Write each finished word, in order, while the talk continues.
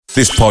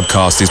This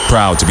podcast is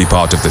proud to be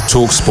part of the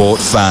TalkSport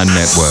Fan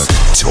Network.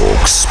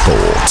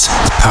 TalkSport.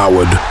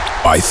 Powered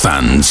by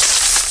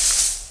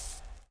fans.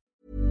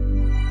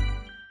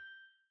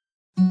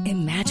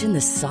 Imagine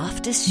the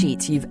softest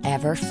sheets you've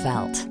ever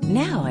felt.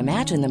 Now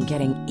imagine them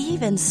getting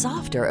even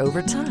softer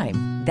over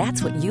time.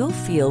 That's what you'll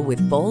feel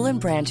with Boll &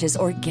 Branch's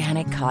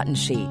organic cotton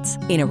sheets.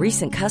 In a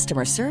recent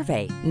customer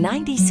survey,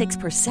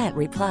 96%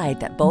 replied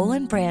that Boll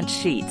 & Branch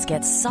sheets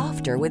get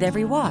softer with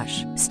every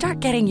wash. Start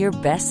getting your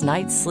best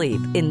night's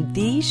sleep in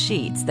these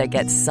sheets that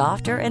get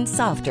softer and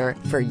softer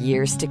for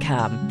years to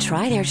come.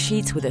 Try their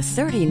sheets with a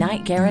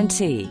 30-night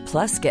guarantee.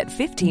 Plus, get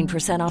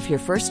 15% off your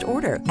first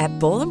order at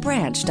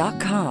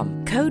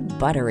bollandbranch.com. Code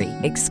BUTTERY.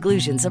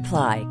 Exclusions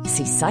apply.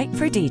 See site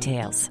for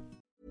details.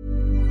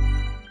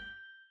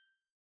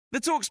 The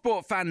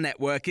TalkSport Fan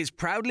Network is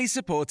proudly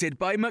supported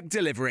by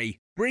McDelivery,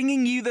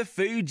 bringing you the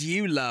food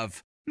you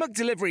love.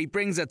 McDelivery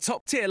brings a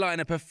top-tier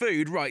lineup of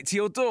food right to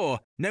your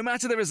door. No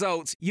matter the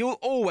result, you'll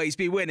always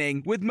be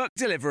winning with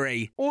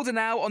McDelivery. Order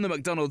now on the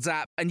McDonald's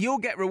app and you'll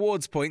get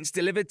rewards points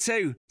delivered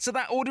too. So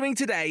that ordering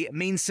today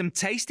means some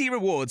tasty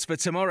rewards for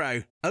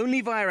tomorrow. Only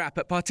via app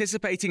at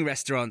participating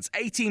restaurants.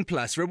 18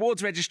 plus.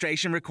 Rewards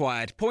registration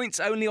required. Points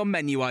only on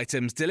menu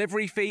items.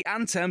 Delivery fee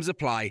and terms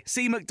apply.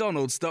 See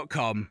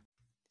mcdonalds.com.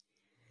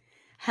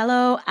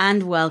 Hello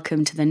and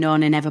welcome to the No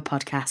Nay Never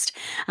podcast.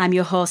 I'm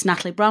your host,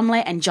 Natalie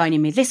Bromley, and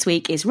joining me this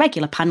week is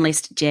regular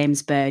panellist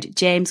James Bird.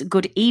 James,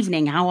 good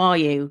evening. How are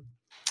you?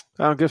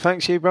 I'm good,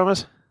 thanks. You, Bromley?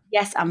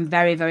 Yes, I'm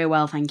very, very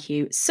well, thank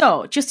you.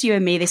 So, just you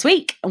and me this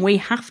week, and we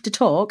have to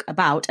talk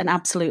about an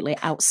absolutely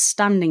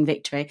outstanding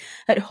victory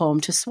at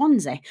home to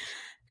Swansea.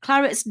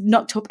 Clarets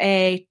knocked up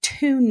a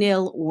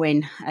 2-0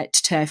 win at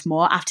Turf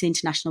Moor after the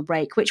international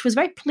break, which was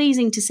very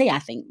pleasing to see, I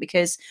think,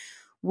 because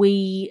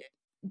we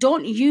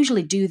don't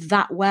usually do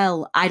that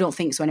well. I don't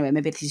think so anyway.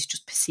 Maybe this is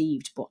just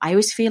perceived, but I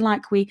always feel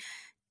like we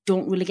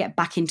don't really get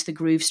back into the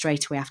groove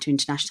straight away after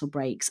international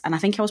breaks. And I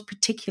think I was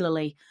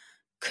particularly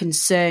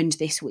concerned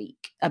this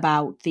week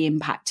about the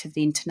impact of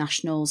the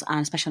internationals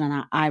and especially on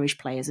our Irish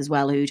players as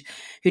well,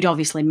 who'd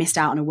obviously missed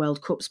out on a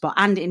World Cup spot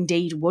and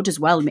indeed would as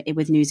well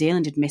with New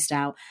Zealand had missed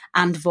out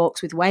and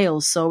Vokes with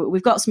Wales. So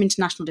we've got some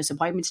international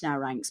disappointment in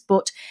our ranks,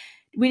 but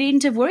we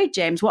needn't have worried,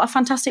 James. What a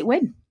fantastic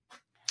win.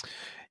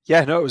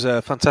 Yeah, no, it was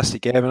a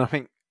fantastic game, and I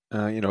think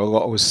a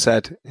lot was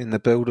said in the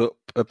build-up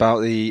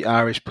about the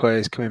Irish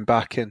players coming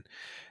back, and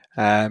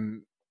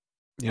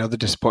the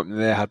disappointment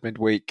they had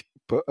midweek,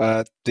 but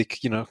they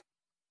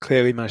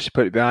clearly managed to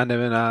put it behind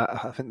them, and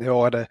I think they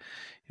all had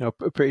a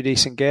pretty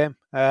decent game.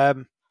 As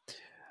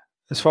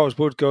far as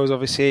Wood goes,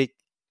 obviously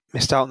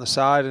missed out on the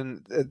side,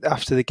 and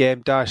after the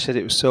game, Dyche said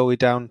it was solely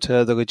down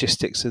to the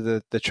logistics of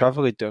the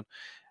travel he'd done.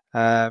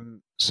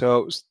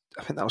 So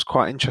I think that was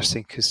quite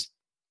interesting because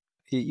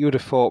you would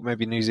have thought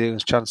maybe New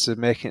Zealand's chances of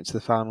making it to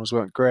the finals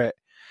weren't great.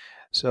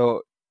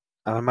 So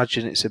I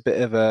imagine it's a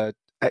bit of a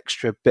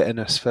extra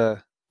bitterness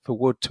for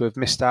Wood to have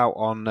missed out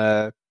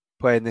on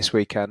playing this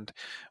weekend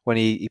when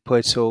he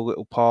played so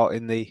little part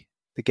in the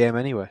game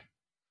anyway.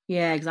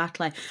 Yeah,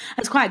 exactly.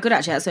 It's quite good,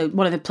 actually. That's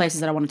one of the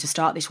places that I wanted to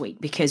start this week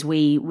because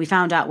we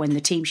found out when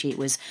the team sheet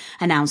was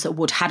announced that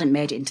Wood hadn't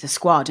made it into the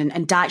squad.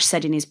 And Dyche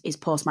said in his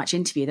post-match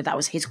interview that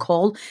was his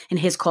call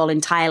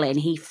entirely. And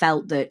he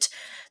felt that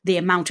the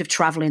amount of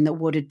travelling that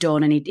Wood had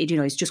done, and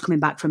he's just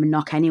coming back from a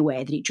knock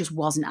anyway, that it just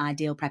wasn't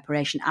ideal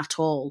preparation at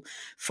all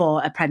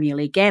for a Premier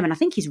League game. And I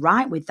think he's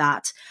right with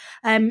that.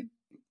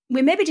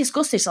 We maybe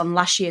discussed this on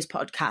last year's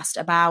podcast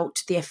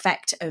about the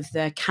effect of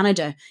the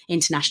Canada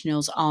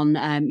internationals on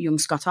young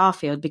Scott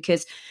Arfield,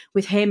 because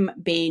with him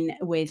being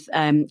with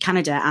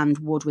Canada and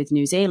Wood with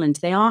New Zealand,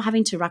 they are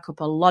having to rack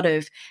up a lot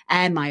of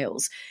air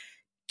miles.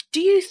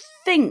 Do you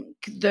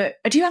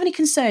have any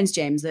concerns,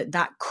 James,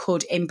 that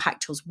could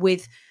impact us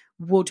with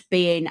Wood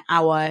being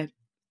our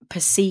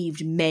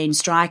perceived main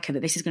striker,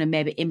 that this is going to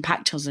maybe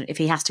impact us if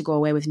he has to go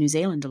away with New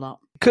Zealand a lot?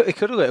 It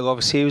could a little,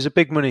 obviously. He was a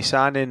big money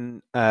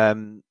signing,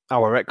 our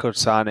record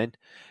signing,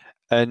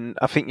 and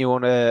I think you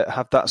want to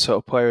have that sort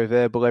of player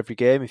available every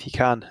game if you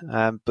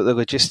can. But the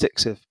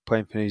logistics of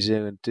playing for New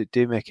Zealand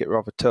do make it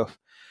rather tough.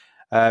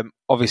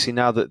 Obviously,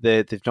 now that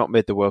they've not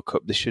made the World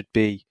Cup, it should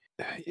be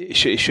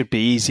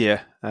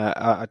easier.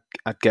 I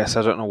guess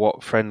I don't know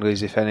what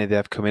friendlies, if any, they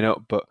have coming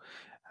up, but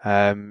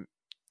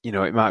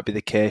it might be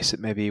the case that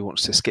maybe he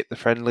wants to skip the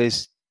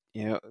friendlies.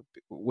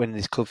 When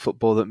there's club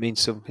football that means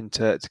something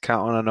to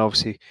count on, and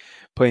obviously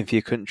playing for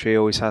your country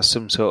always has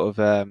some sort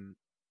of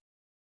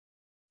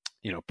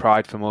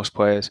pride for most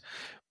players.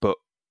 But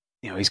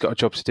he's got a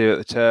job to do at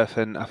the turf,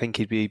 and I think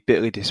he'd be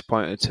bitterly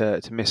disappointed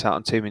to miss out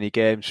on too many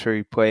games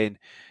through playing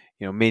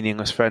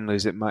meaningless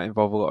friendlies that might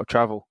involve a lot of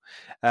travel.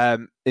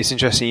 It's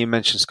interesting you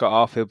mentioned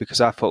Scott Arfield,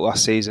 because I thought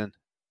last season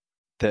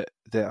that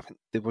I think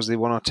there was the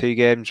 1 or 2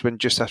 games when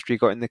just after he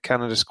got in the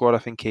Canada squad, I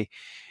think he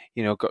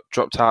got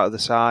dropped out of the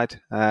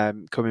side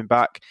coming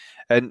back.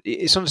 And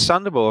it's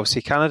understandable.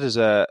 Obviously, Canada's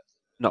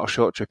not a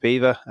short trip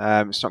either.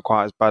 It's not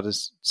quite as bad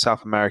as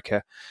South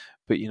America,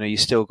 but you're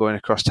still going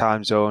across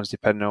time zones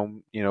depending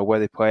on where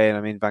they play. And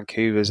I mean,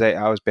 Vancouver's 8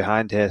 hours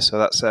behind here, so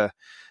that's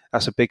a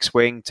that's a big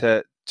swing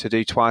to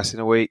do twice in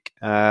a week.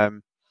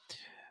 And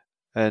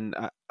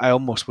I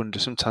almost wonder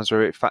sometimes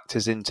where it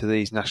factors into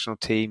these national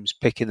teams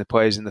picking the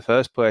players in the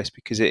first place,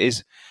 because it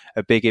is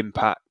a big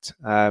impact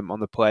on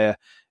the player.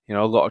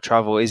 A lot of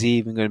travel. Is he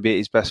even going to be at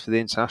his best for the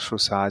international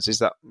sides? Is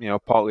that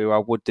partly why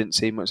Wood didn't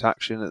see much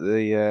action at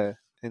the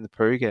in the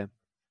Peru game?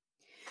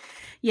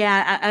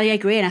 Yeah, I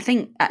agree. And I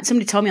think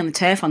somebody told me on the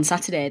turf on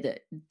Saturday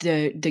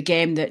that the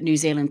game that New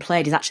Zealand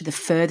played is actually the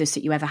furthest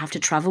that you ever have to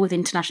travel with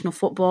international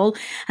football.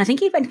 And I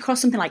think he went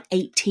across something like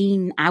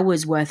 18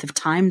 hours worth of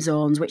time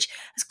zones, which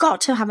has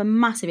got to have a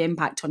massive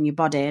impact on your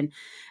body.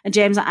 And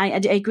James, I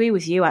agree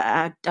with you.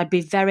 I'd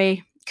be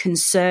very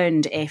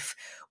concerned if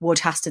Wood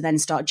has to then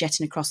start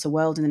jetting across the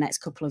world in the next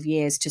couple of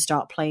years to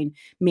start playing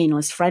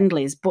meaningless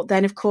friendlies. But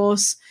then, of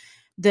course,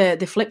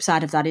 the flip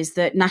side of that is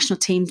that national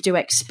teams do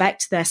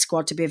expect their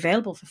squad to be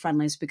available for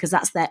friendlies, because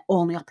that's their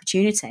only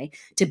opportunity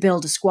to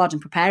build a squad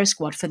and prepare a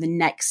squad for the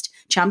next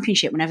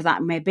championship, whenever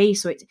that may be.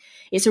 So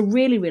it's a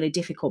really, really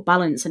difficult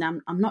balance, and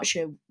I'm not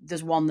sure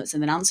there's one that's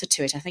an answer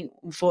to it. I think,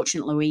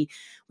 unfortunately,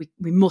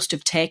 we must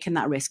have taken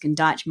that risk, and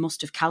Dyche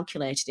must have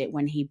calculated it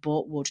when he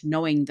bought Wood,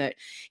 knowing that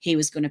he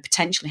was going to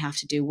potentially have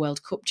to do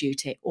World Cup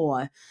duty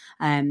or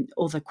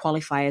other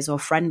qualifiers or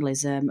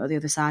friendlies at the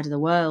other side of the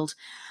world.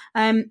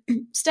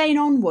 Staying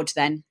on Wood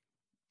then,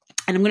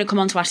 and I'm going to come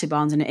on to Ashley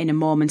Barnes in a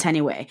moment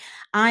anyway.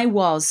 It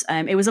was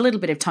a little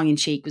bit of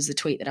tongue-in-cheek was the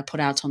tweet that I put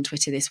out on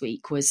Twitter this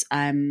week, was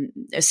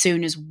as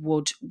soon as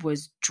Wood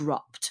was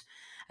dropped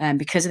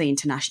because of the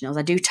internationals,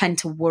 I do tend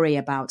to worry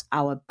about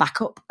our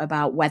backup,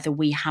 about whether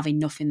we have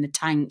enough in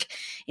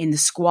the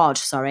squad,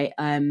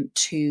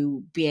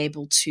 to be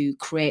able to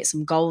create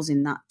some goals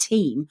in that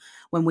team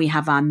when we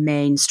have our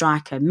main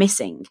striker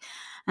missing.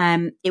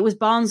 It was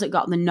Barnes that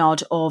got the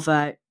nod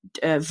over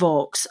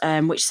Vokes,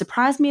 which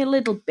surprised me a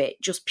little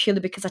bit, just purely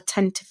because I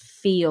tend to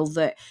feel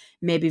that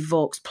maybe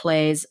Vokes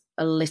plays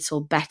a little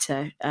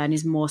better and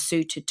is more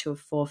suited to a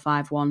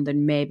 4-5-1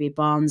 than maybe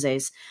Barnes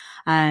is.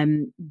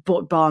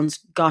 But Barnes,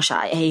 gosh,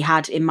 he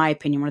had, in my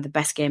opinion, one of the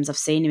best games I've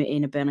seen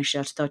in a Burnley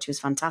shirt. I thought he was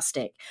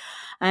fantastic.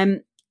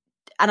 And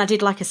I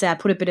did, like I said, I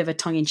put a bit of a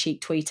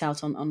tongue-in-cheek tweet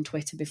out on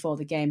Twitter before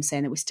the game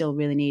saying that we still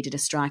really needed a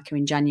striker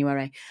in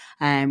January,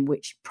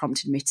 which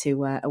prompted me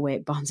to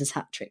await Barnes'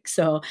 hat-trick.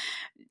 So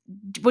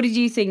what did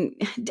you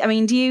think? I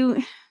mean,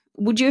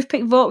 would you have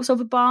picked Vokes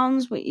over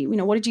Barnes?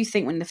 What did you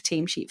think when the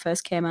team sheet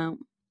first came out?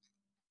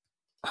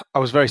 I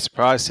was very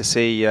surprised to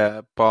see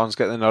Barnes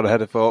get the nod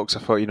ahead of Vokes. I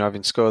thought,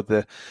 having scored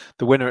the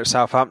winner at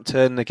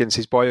Southampton against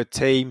his boyhood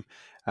team,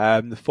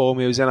 the form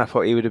he was in, I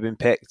thought he would have been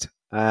picked.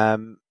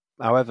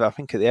 However, I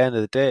think at the end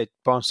of the day,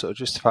 Barnes sort of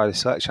justified his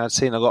selection. I'd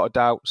seen a lot of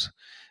doubts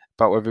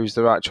about whether he was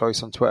the right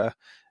choice on Twitter.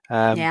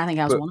 I think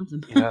I was one of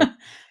them.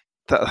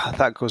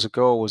 that goes a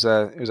goal was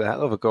it was a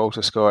hell of a goal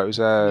to score. It was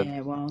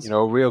a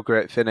real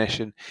great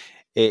finish, and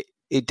it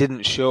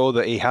didn't show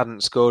that he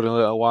hadn't scored in a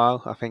little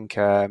while. I think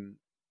at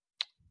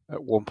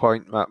one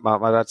point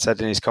my dad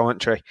said in his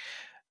commentary,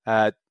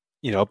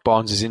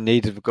 Barnes is in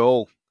need of a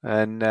goal.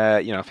 And,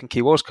 I think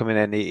he was coming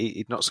in.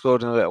 He'd not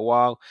scored in a little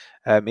while.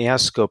 He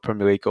has scored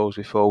Premier League goals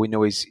before. We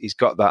know he's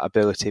got that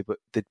ability, but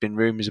there'd been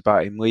rumours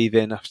about him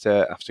leaving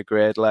after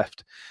Grade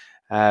left.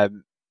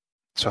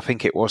 So I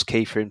think it was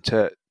key for him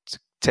to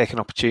take an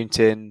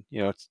opportunity and,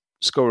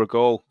 score a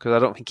goal, because I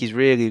don't think he's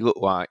really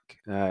looked like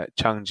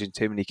challenging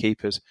too many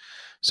keepers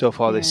so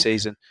far this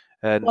season.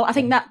 Well, I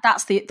think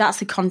that's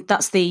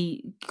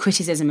the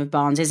criticism of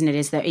Barnes, isn't it?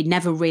 Is that he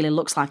never really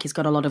looks like he's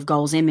got a lot of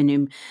goals in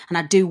him, and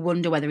I do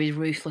wonder whether he's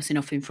ruthless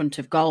enough in front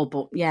of goal.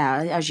 But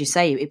yeah, as you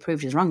say, it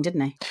proved us wrong,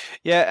 didn't he?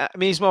 Yeah, I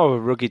mean, he's more of a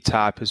rugged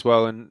type as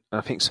well, and I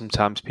think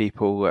sometimes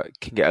people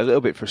can get a little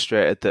bit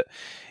frustrated that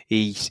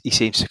he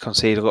seems to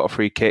concede a lot of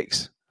free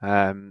kicks,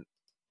 and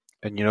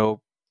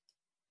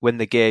when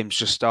the game's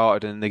just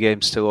started and the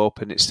game's still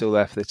open, it's still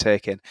there for the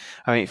taking.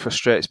 I mean, it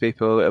frustrates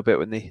people a little bit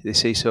when they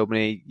see so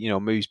many,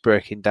 moves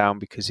breaking down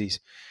because he's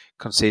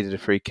conceded a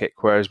free kick.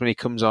 Whereas when he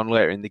comes on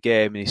later in the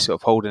game and he's sort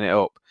of holding it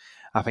up,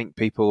 I think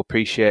people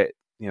appreciate,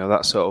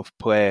 that sort of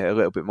play a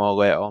little bit more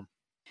later on.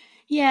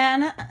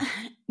 Yeah,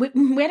 and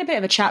we had a bit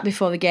of a chat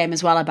before the game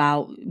as well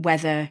about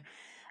whether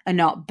or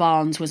not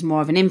Barnes was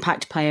more of an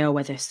impact player or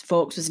whether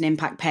Vokes was an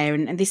impact player,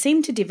 and they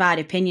seem to divide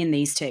opinion,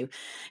 these two.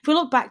 If we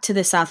look back to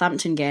the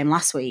Southampton game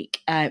last week,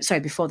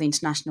 before the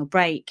international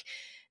break,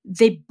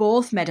 they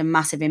both made a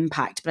massive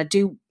impact, but I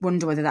do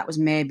wonder whether that was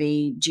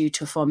maybe due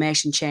to a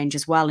formation change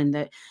as well, in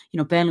that,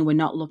 Burnley were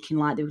not looking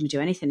like they were going to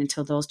do anything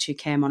until those two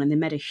came on, and they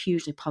made a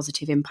hugely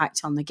positive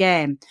impact on the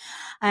game.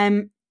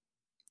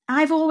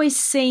 I've always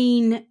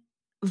seen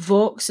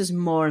Vokes as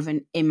more of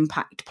an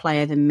impact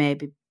player than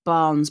maybe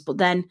Barnes, but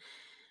then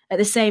at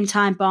the same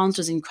time, Barnes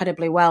does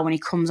incredibly well when he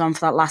comes on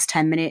for that last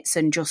 10 minutes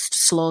and just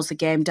slows the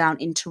game down,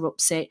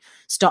 interrupts it,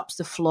 stops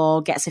the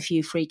flow, gets a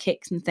few free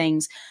kicks and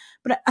things.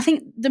 But I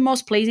think the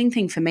most pleasing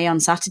thing for me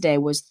on Saturday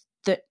was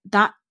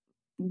that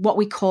what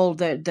we call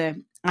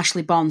the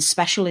Ashley Barnes'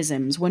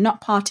 specialisms were not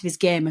part of his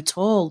game at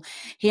all.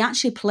 He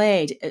actually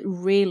played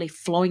really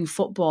flowing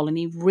football and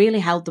he really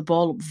held the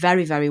ball up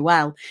very, very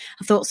well.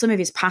 I thought some of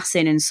his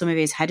passing and some of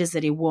his headers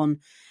that he won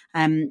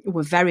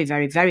were very,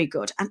 very, very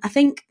good. And I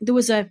think there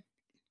was a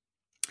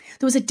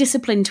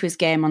discipline to his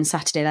game on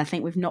Saturday that I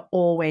think we've not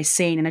always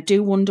seen. And I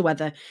do wonder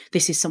whether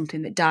this is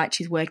something that Dyche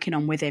is working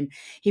on with him.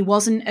 He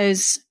wasn't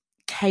as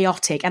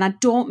chaotic, and I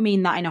don't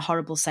mean that in a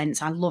horrible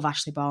sense. I love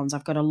Ashley Barnes.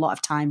 I've got a lot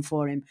of time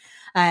for him.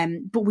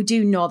 But we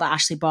do know that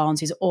Ashley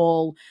Barnes is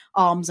all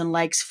arms and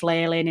legs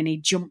flailing and he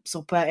jumps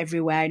up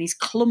everywhere and he's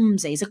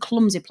clumsy. He's a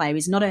clumsy player.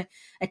 He's not a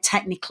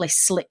technically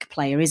slick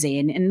player, is he?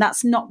 And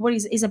that's not what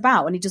he's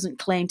about, and he doesn't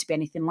claim to be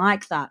anything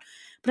like that.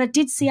 But I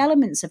did see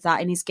elements of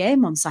that in his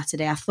game on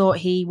Saturday. I thought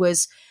he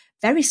was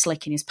very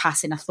slick in his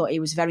passing. I thought he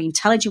was very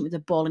intelligent with the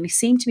ball and he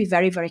seemed to be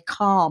very, very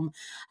calm,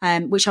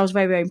 which I was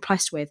very, very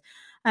impressed with.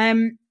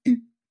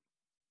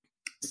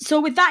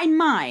 So with that in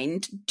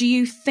mind, do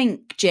you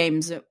think,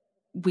 James, that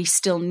we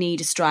still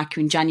need a striker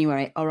in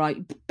January? All right,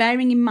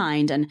 bearing in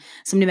mind, and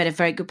somebody made a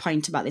very good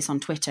point about this on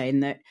Twitter, in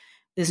that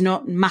there's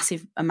not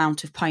massive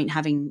amount of point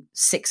having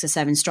 6 or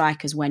 7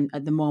 strikers when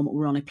at the moment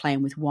we're only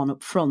playing with one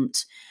up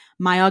front.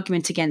 My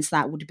argument against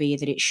that would be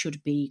that it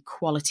should be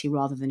quality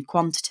rather than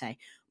quantity.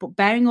 But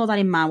bearing all that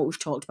in mind, what we've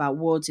talked about,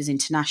 Woods is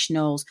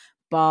internationals,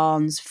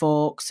 Barnes,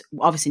 Vokes,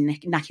 obviously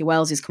Nahki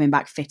Wells is coming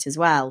back fit as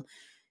well.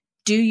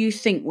 Do you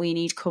think we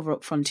need cover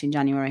up front in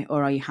January,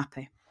 or are you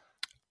happy?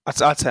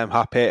 I'd say I'm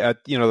happy.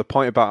 The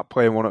point about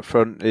playing one up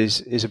front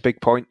is a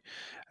big point.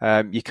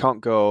 You can't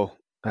go,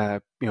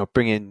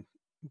 bring in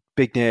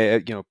big,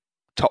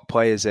 top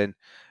players in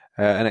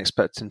and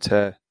expect them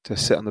to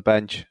sit on the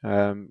bench.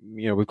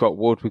 We've got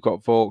Wood, we've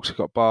got Vokes, we've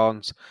got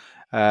Barnes.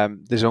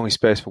 There's only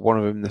space for one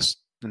of them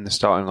in the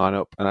starting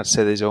lineup, and I'd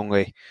say there's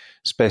only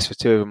space for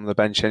 2 of them on the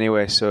bench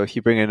anyway. So if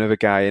you bring another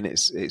guy in,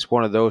 it's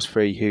one of those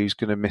 3 who's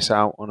going to miss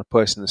out on a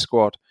place in the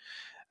squad.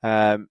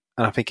 And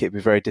I think it'd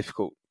be very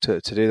difficult to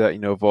do that.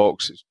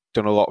 Vokes has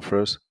done a lot for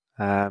us.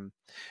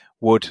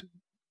 Wood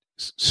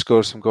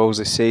scored some goals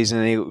this season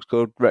and he looks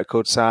good,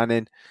 record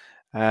signing.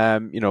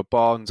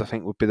 Barnes, I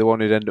think, would be the one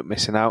who'd end up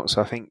missing out.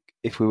 So I think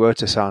if we were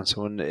to sign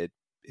someone,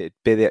 it'd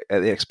be at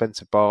the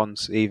expense of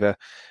Barnes, either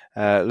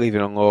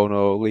leaving on loan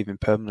or leaving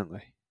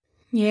permanently.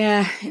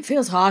 Yeah, it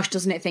feels harsh,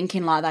 doesn't it,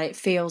 thinking like that? It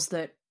feels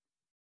that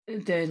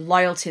the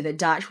loyalty that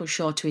Dyche will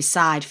show to his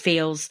side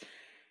feels,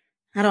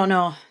 I don't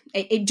know,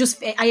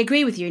 I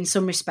agree with you in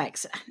some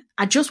respects.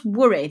 I just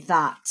worry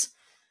that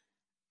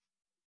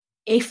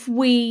if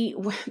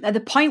at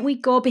the point we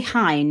go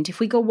behind, if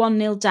we go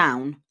 1-0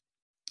 down,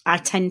 I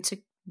tend to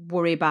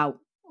worry about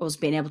us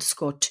being able to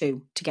score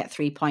 2 to get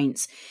 3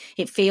 points.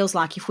 It feels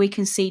like if we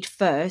concede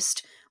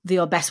first,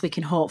 the best we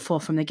can hope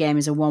for from the game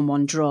is a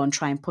 1-1 draw and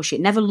try and push it.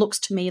 It never looks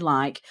to me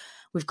like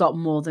we've got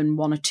more than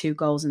 1 or 2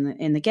 goals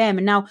in the game.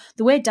 And now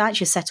the way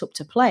Dyche is set up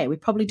to play, we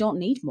probably don't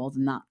need more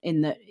than that.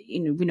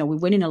 We're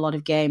winning a lot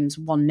of games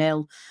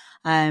 1-0,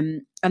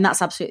 and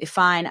that's absolutely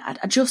fine. I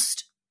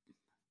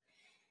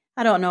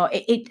don't know.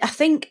 I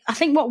think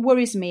what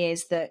worries me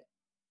is that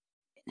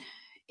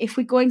if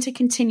we're going to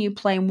continue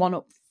playing one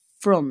up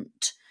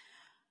front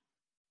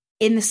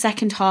in the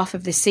second half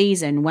of the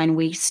season, when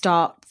we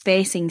start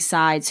facing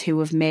sides who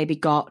have maybe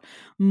got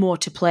more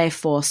to play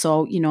for,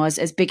 so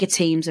as bigger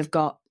teams have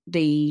got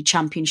the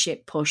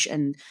championship push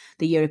and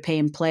the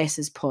European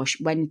places push,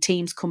 when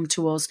teams come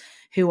to us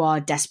who are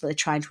desperately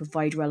trying to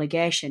avoid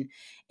relegation,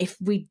 if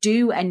we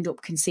do end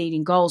up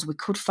conceding goals, we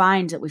could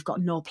find that we've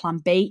got no plan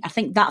B. I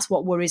think that's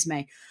what worries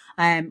me.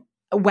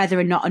 Whether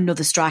or not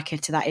another striker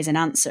to that is an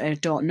answer, I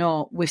don't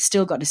know. We've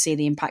still got to see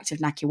the impact of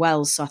Nahki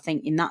Wells. So I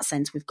think in that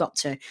sense, we've got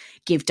to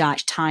give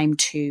Dyche time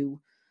to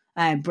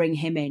bring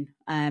him in.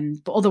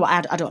 But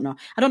otherwise, I don't know.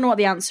 I don't know what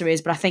the answer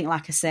is, but I think,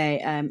 like I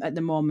say, at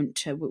the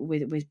moment,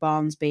 with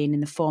Barnes being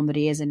in the form that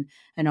he is and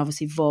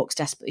obviously Vokes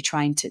desperately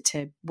trying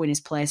to win his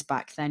place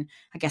back, then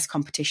I guess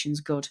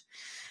competition's good.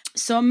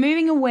 So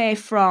moving away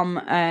from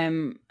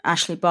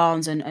Ashley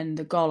Barnes and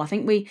the goal, I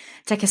think we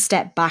take a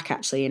step back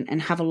actually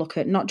and have a look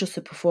at not just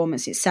the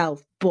performance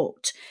itself,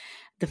 but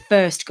the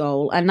first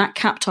goal. And that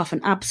capped off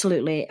an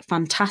absolutely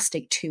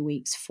fantastic 2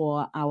 weeks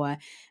for our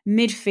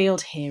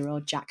midfield hero,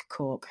 Jack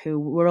Cork, who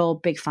we're all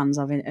big fans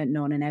of at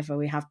Known and Ever.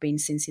 We have been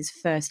since his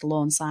first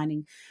loan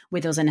signing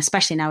with us, and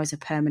especially now as a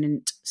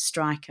permanent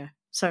striker.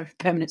 So,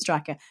 permanent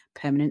striker,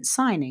 permanent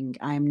signing.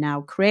 I am now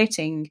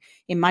creating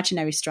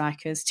imaginary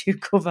strikers to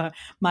cover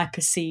my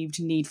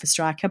perceived need for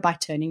striker by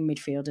turning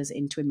midfielders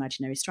into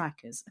imaginary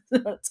strikers.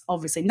 That's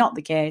obviously not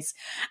the case.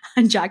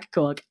 And Jack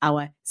Cork,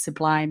 our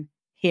sublime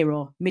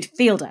hero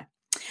midfielder.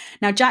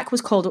 Now, Jack was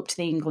called up to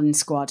the England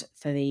squad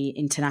for the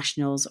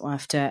internationals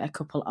after a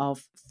couple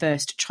of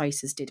first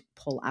choices did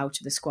pull out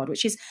of the squad,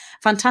 which is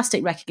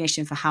fantastic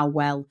recognition for how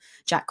well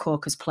Jack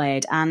Cork has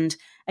played. And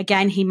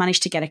again, he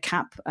managed to get a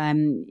cap.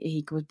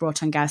 He was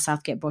brought on, Gareth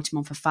Southgate brought him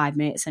on for 5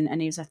 minutes,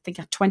 and he was, I think,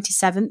 a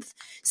 27th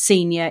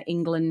senior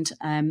England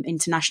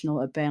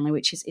international at Burnley,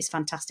 which is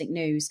fantastic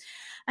news.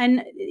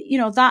 And,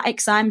 that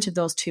excitement of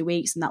those 2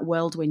 weeks and that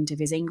whirlwind of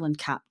his England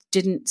cap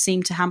didn't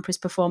seem to hamper his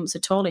performance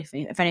at all. If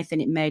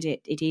anything, it made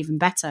it even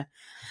better.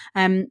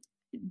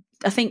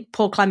 I think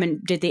Paul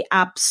Clement did the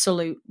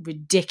absolute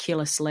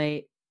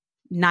ridiculously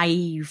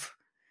naive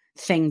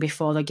thing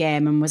before the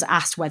game and was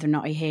asked whether or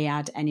not he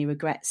had any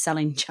regrets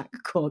selling Jack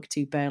Cork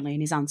to Burnley,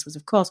 and his answer was,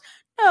 of course,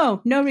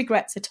 no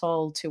regrets at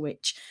all, to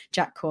which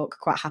Jack Cork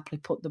quite happily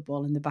put the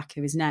ball in the back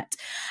of his net.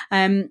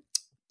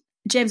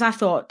 James, I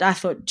thought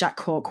Jack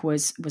Cork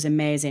was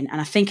amazing, and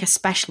I think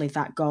especially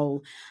that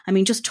goal. I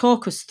mean, just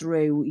talk us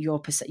through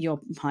your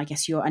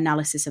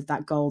analysis of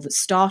that goal that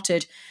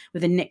started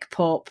with a Nick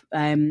Pope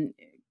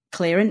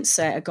clearance,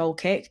 a goal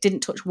kick, didn't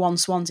touch one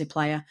Swansea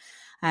player,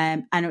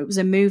 and it was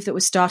a move that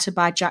was started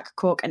by Jack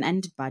Cork and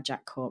ended by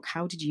Jack Cork.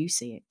 How did you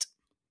see it?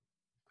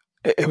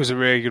 It was a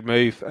really good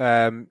move.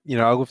 I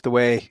love the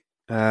way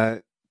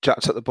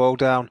Jack took the ball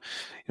down,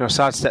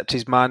 sidestepped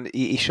his man.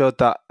 He showed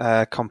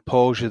that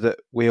composure that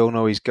we all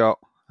know he's got,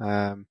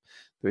 that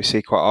we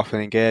see quite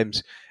often in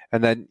games.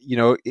 And then,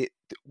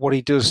 what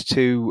he does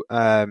to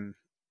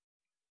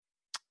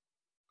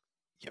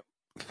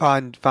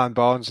find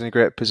Barnes in a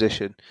great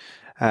position,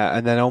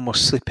 and then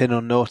almost slip in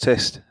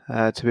unnoticed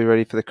to be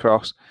ready for the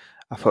cross.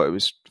 I thought it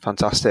was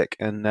fantastic,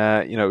 and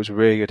it was a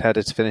really good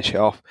header to finish it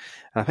off.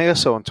 And I think I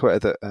saw on Twitter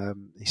that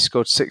he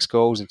scored 6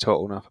 goals in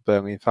total now for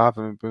Burnley, and 5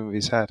 of them been with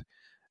his head,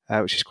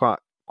 which is quite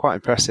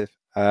impressive.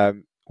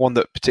 One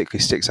that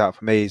particularly sticks out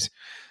for me is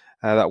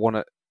that one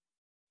at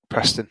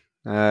Preston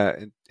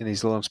in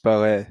his long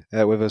spell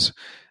here with us.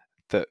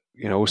 That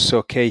was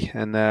so key,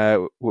 and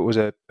was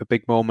a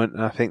big moment.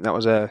 And I think that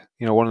was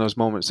one of those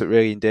moments that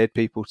really endeared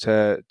people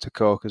to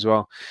Cork as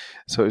well.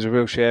 So it was a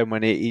real shame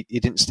when he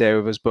didn't stay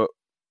with us, but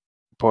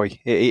boy,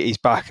 he's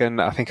back, and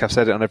I think I've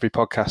said it on every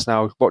podcast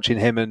now. Watching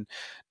him and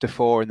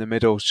Defoe in the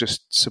middle is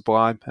just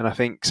sublime, and I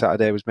think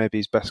Saturday was maybe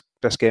his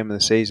best game of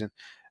the season.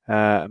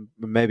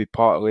 Maybe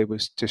partly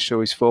was to show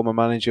his former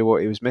manager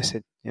what he was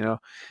missing. Yeah,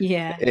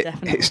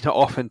 definitely. It's not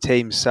often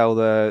teams sell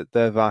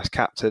their vice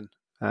captain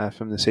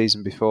from the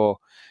season before,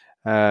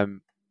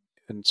 and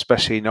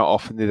especially not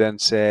often they then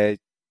say,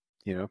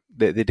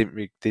 they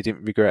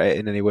didn't regret it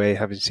in any way,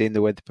 having seen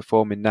the way they're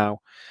performing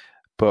now.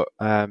 But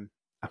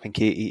I think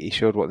he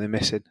showed what they're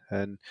missing,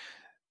 and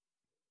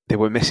they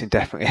were missing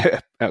definitely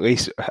at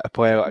least a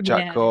player like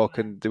Jack Cork,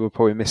 and they were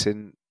probably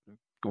missing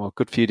a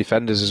good few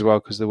defenders as well,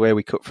 because the way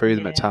we cut through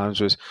them at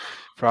times was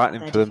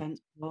frightening for them.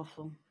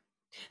 Awful.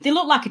 They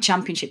looked like a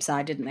championship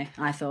side, didn't they?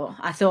 I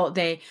thought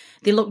they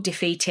looked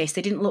defeatist.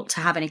 They didn't look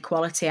to have any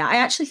quality. I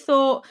actually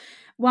thought,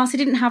 whilst they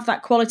didn't have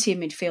that quality in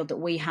midfield that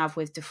we have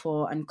with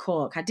Defoe and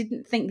Cork, I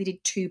didn't think they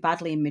did too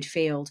badly in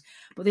midfield,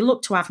 but they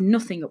looked to have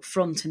nothing up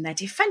front, and their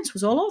defence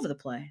was all over the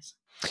place.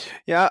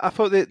 Yeah, I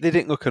thought they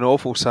didn't look an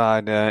awful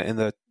side in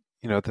the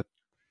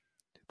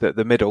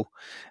middle.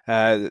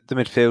 The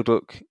midfield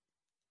look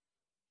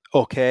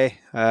okay.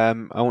 I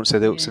won't say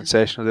they look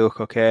sensational. They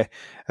look okay,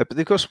 but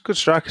they've got some good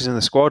strikers in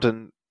the squad,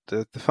 and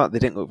the fact they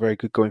didn't look very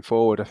good going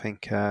forward, I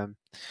think,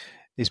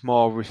 is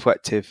more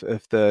reflective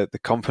of the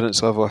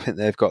confidence level I think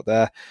they've got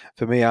there.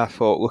 For me, I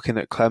thought looking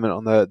at Clement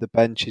on the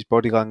bench, his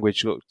body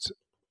language looked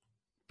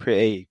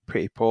pretty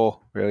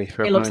poor, really.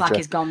 For it looks like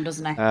he's gone,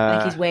 doesn't he? I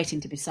think he's waiting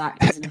to be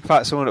sacked, isn't he? In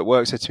fact, someone at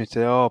work said to me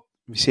today, "Oh,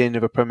 have you seen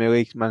another Premier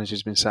League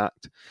manager's been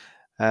sacked?"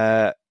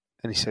 And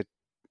he said,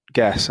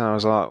 "Guess." And I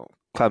was like,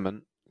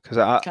 "Clement," because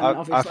I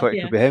thought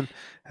it could be him,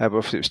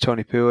 but it was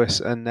Tony Pulis.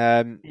 And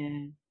I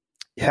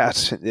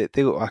just think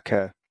they look like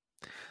a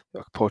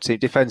poor team.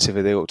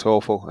 Defensively, they looked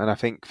awful, and I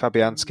think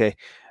Fabianski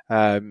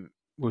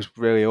was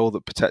really all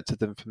that protected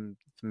them from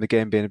the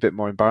game being a bit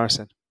more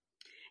embarrassing.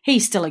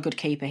 He's still a good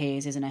keeper, he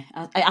is, isn't he?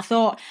 I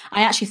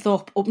actually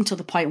thought up until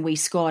the point we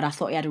scored, I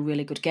thought he had a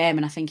really good game,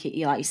 and I think,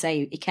 like you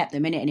say, he kept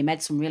them in it, and he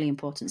made some really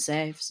important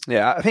saves.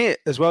 Yeah, I think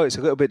as well, it's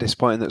a little bit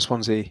disappointing that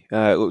Swansea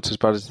looked as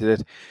bad as they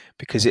did,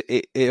 because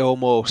it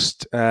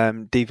almost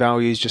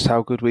devalues just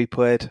how good we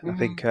played. I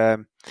think,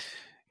 for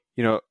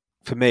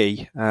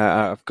me,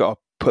 I've got to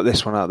put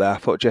this one out there. I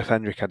thought Jeff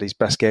Hendrick had his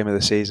best game of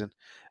the season.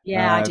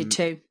 Yeah, I did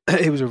too.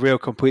 It was a real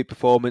complete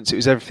performance. It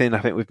was everything I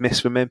think we've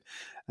missed from him.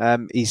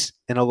 He's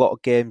in a lot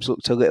of games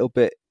looked a little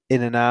bit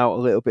in and out,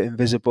 a little bit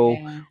invisible,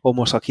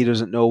 almost like he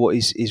doesn't know what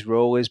his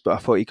role is. But I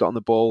thought he got on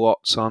the ball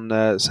lots on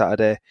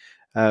Saturday.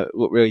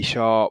 Looked really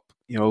sharp,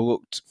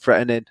 looked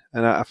threatening,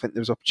 and I think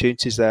there was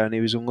opportunities there, and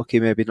he was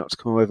unlucky maybe not to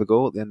come away with a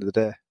goal at the end of the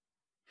day.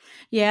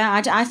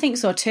 Yeah, I think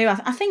so too.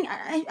 I think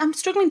I'm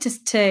struggling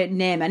to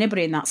name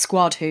anybody in that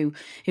squad who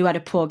had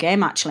a poor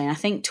game, actually. And I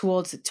think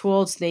towards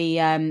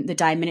the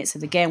dying minutes of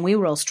the game, we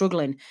were all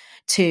struggling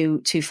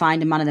to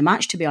find a man of the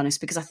match, to be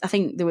honest, because I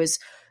think there was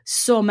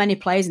so many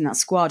players in that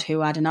squad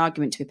who had an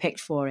argument to be picked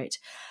for it.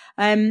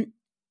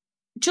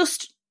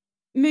 Just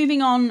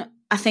moving on,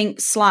 I think,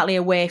 slightly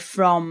away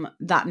from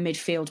that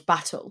midfield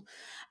battle.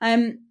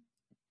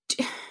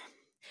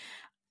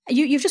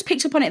 you've just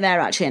picked up on it there,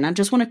 actually, and I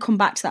just want to come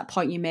back to that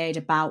point you made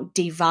about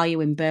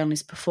devaluing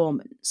Burnley's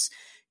performance.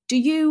 Do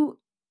you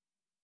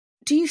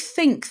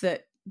think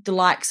that the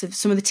likes of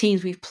some of the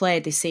teams we've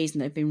played this season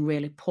that have been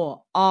really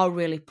poor are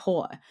really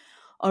poor?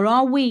 Or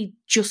are we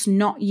just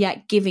not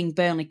yet giving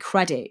Burnley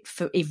credit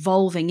for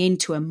evolving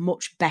into a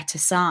much better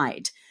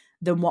side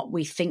than what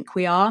we think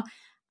we are?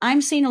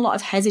 I'm seeing a lot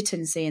of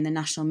hesitancy in the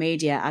national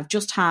media. I've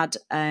just had,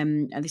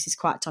 and this is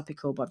quite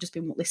topical, but I've just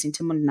been listening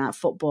to Monday Night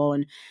Football,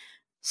 and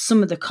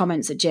some of the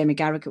comments that Jamie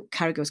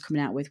Carragher was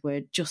coming out with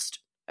were just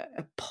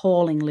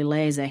appallingly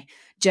lazy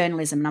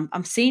journalism. And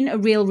I'm seeing a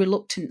real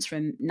reluctance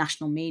from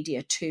national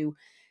media to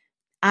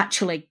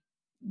actually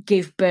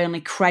give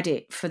Burnley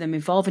credit for them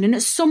evolving. And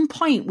at some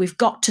point, we've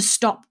got to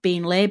stop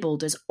being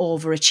labelled as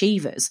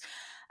overachievers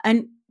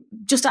and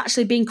just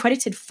actually being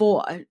credited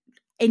for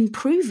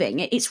improving.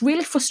 It's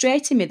really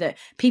frustrating me that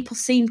people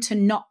seem to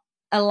not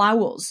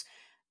allow us,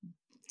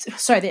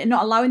 they're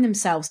not allowing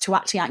themselves to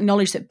actually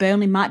acknowledge that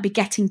Burnley might be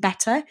getting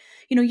better.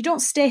 You know, you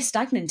don't stay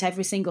stagnant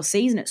every single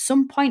season. At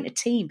some point, a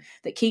team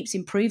that keeps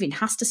improving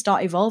has to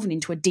start evolving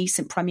into a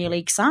decent Premier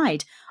League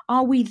side.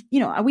 Are we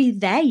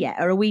there yet?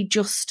 Or are we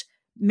just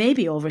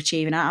maybe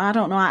overachieving? I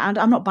don't know.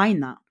 I'm not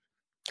buying that.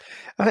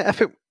 I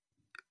think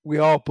we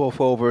are both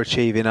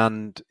overachieving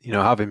and,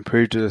 have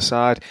improved as a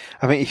side.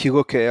 I think if you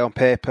look at it on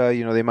paper,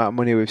 the amount of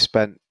money we've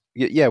spent,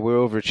 yeah, we're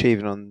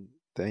overachieving on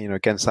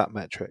against that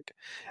metric.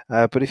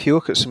 But if you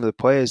look at some of the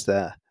players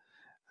there,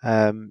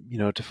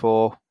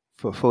 Defoe,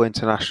 for full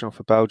international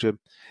for Belgium,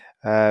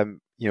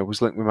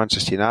 was linked with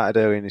Manchester United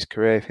early in his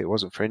career. If it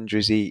wasn't for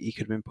injuries, he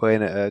could have been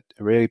playing at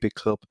a really big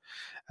club.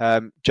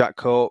 Jack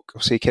Cork,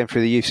 obviously, he came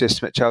through the youth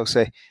system at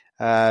Chelsea.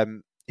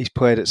 He's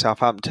played at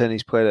Southampton.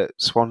 He's played at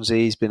Swansea.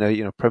 He's been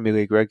a Premier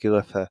League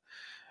regular for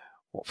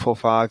 4 or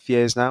 5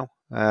 years now.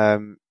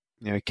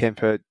 He came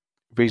for a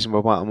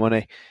reasonable amount of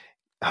money.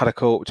 Had a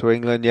call up to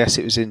England. Yes,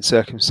 it was in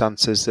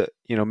circumstances that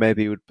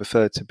maybe he would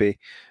prefer to be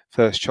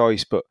first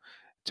choice. But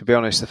to be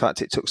honest, the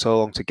fact it took so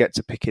long to get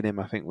to picking him,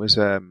 I think, was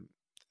a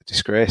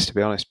disgrace. To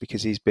be honest,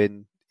 because he's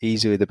been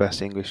easily the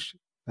best English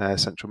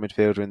central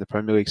midfielder in the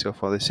Premier League so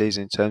far this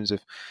season in terms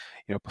of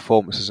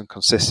performances and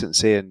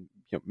consistency and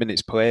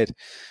minutes played.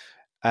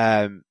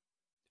 And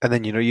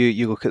then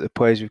you look at the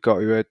players we've got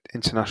who are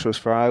internationals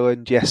for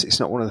Ireland. Yes, it's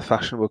not one of the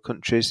fashionable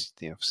countries.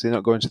 So they're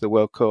not going to the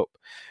World Cup.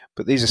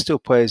 But these are still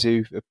players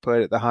who have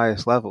played at the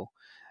highest level.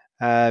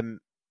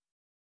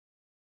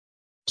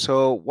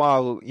 So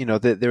while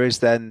there is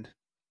then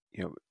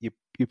your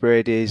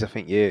Brady's, I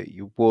think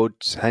your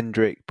Woods,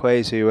 Hendrick,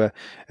 players who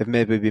have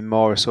maybe been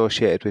more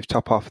associated with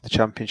top half of the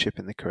Championship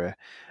in the career.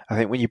 I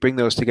think when you bring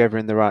those together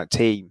in the right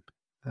team,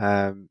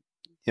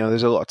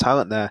 there's a lot of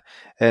talent there,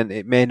 and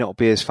it may not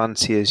be as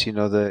fancy as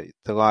the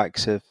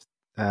likes of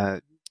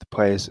the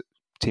players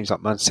teams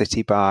like Man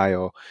City buy,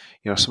 or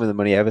some of the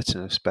money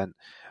Everton have spent,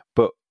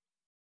 but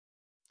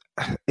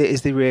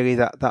is there really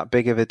that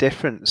big of a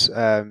difference?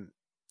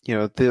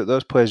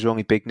 Those players are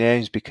only big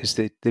names because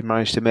they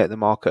managed to make the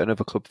mark at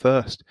another club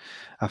first.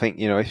 I think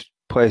if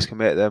players can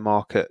make their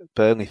mark at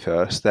Burnley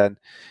first, then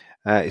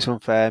it's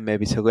unfair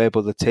maybe to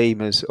label the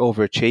team as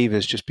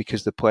overachievers just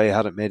because the player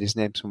hadn't made his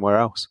name somewhere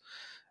else.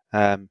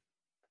 And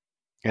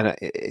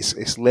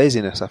it's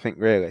laziness, I think,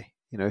 really.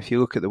 If you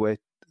look at the way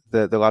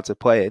the lads are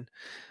playing,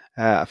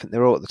 I think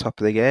they're all at the top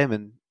of the game,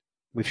 and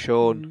we've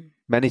shown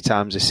many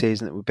times this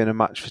season that we've been a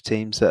match for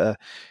teams that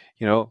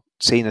are,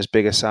 seen as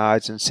bigger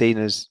sides and seen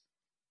as,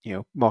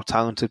 more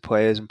talented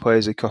players and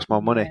players that cost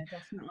more money.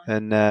 Yeah,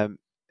 and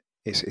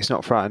it's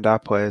not frightened our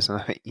players. And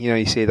I think,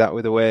 you see that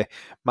with the way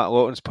Matt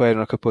Lowton's played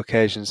on a couple of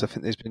occasions. I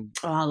think there's been...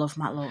 Oh, I love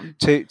Matt Lowton.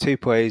 Two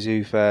players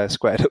who've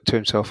squared up to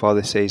him so far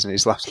this season.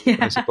 He's laughed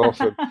at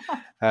both of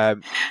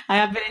them. I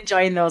have been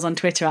enjoying those on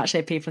Twitter,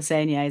 actually. People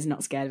saying, he's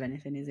not scared of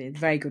anything, is he?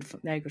 Very good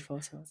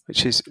photos.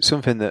 Which is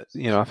something that,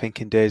 I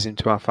think endears him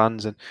to our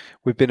fans. And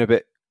we've been a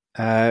bit...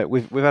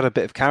 we've had a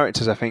bit of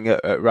characters, I think,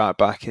 at right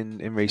back in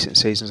recent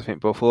seasons. I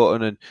think both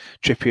Lowton and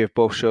Trippier have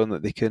both shown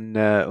that they can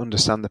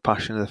understand the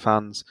passion of the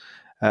fans.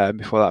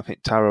 Before that, I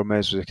think Tyrone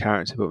Mears was a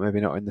character, but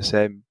maybe not in the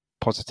same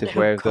positive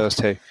way of those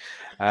two.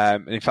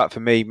 And in fact, for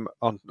me,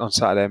 on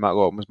Saturday, Matt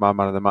Lowton was my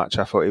man of the match.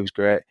 I thought he was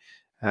great.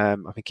 I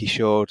think he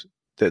showed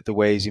that the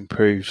way he's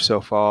improved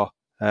so far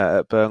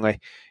at Burnley.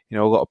 A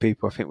lot of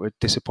people, I think, were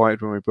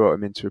disappointed when we brought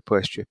him in to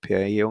replace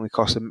Trippier. He only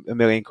cost £1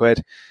 million.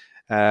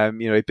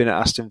 He'd been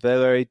at Aston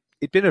Villa.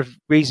 He'd been a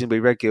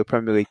reasonably regular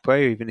Premier League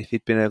player, even if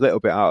he'd been a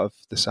little bit out of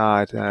the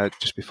side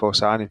just before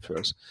signing for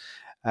us.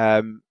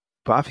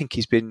 But I think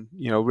he's been,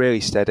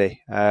 really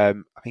steady. I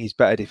think he's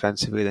better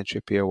defensively than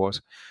Trippier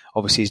was.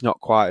 Obviously, he's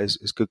not quite as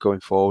good going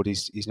forward.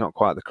 He's not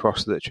quite the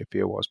crosser that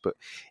Trippier was, but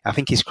I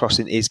think his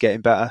crossing is getting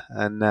better.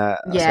 And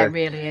it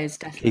really is,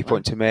 definitely. Key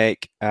point to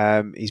make.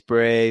 He's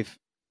brave.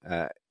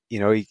 He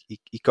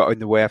got in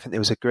the way. I think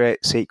there was a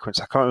great sequence.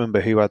 I can't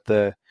remember who had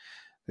the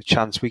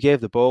chance. We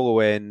gave the ball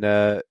away, and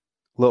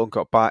Lowton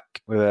got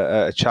back with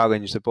a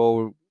challenge. The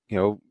ball,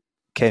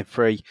 came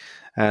free,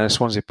 and a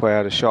Swansea player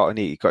had a shot, and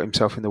he got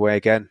himself in the way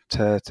again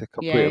to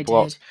complete a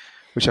block,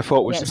 which I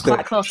thought was just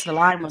quite close to the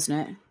line,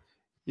 wasn't it?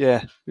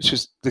 Yeah, which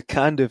was the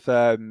kind of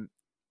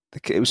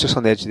it was just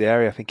on the edge of the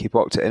area. I think he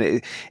blocked it,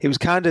 and it was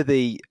kind of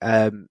the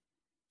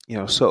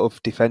sort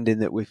of defending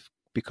that we've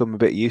become a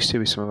bit used to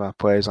with some of our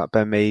players, like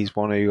Ben Mees,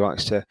 one who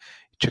likes to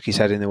chuck his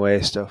head in the way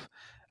of stuff.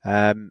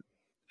 And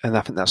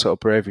I think that sort of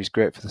bravery is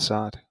great for the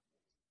side.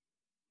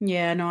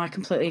 Yeah, no, I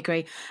completely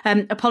agree.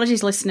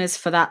 Apologies, listeners,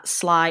 for that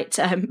slight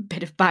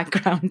bit of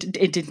background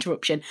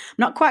interruption. I'm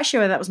not quite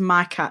sure whether that was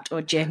my cat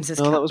or James's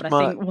cat, that was but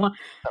my, I think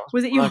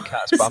was it my yours?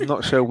 cats, but I'm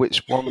not sure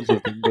which ones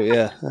of them. But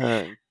yeah,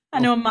 I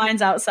know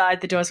mine's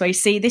outside the door. So you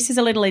see, this is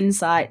a little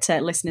insight,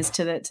 listeners,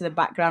 to the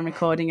background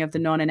recording of the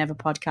No Nay Never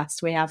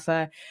podcast. We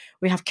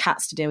have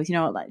cats to deal with.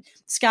 Like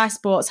Sky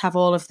Sports have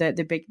all of the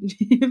big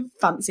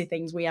fancy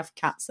things. We have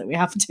cats that we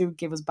have to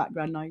give us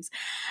background noise.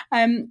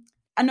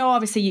 I know,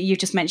 obviously, you've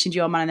just mentioned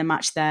your man in the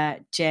match there,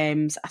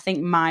 James. I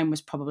think mine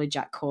was probably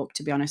Jack Cork,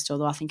 to be honest,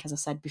 although I think, as I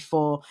said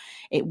before,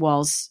 it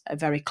was a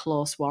very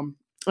close one.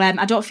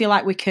 I don't feel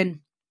like we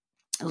can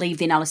leave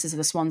the analysis of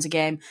the Swansea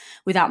game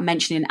without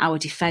mentioning our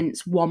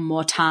defence one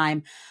more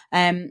time.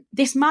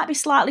 This might be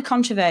slightly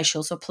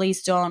controversial, so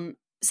please don't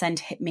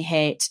send me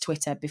hate to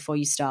Twitter before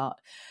you start.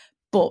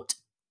 But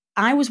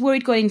I was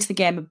worried going into the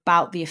game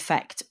about the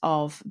effect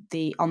on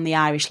the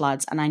Irish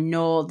lads, and I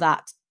know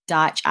that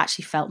Dyche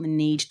actually felt the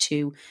need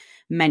to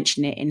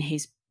mention it in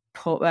his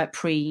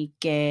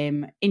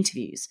pre-game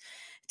interviews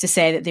to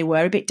say that they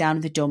were a bit down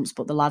in the dumps,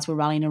 but the lads were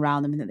rallying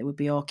around them and that they would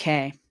be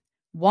okay.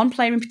 One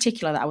player in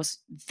particular that I was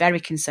very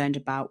concerned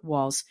about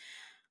was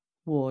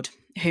Ward,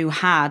 who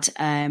had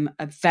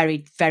a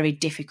very, very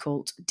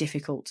difficult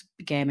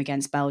game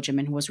against Belgium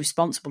and who was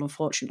responsible,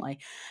 unfortunately,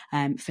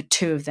 for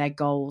two of their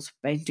goals,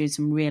 doing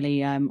some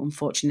really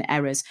unfortunate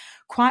errors.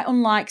 Quite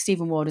unlike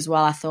Stephen Ward as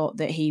well, I thought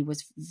that he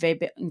was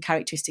very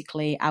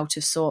uncharacteristically out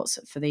of sorts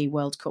for the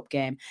World Cup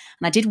game.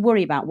 And I did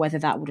worry about whether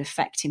that would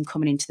affect him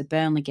coming into the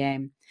Burnley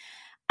game.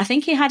 I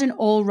think he had an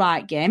all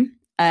right game,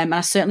 and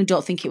I certainly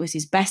don't think it was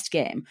his best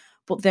game,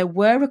 but there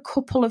were a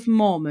couple of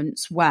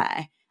moments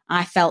where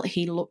I felt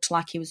he looked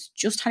like he was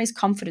just had his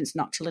confidence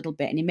knocked a little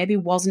bit, and he maybe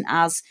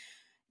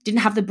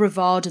didn't have the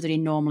bravado that he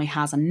normally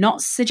has. I'm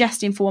not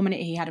suggesting for 1 minute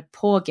he had a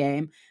poor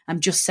game. I'm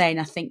just saying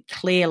I think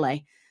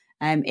clearly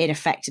it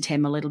affected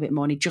him a little bit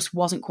more, and he just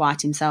wasn't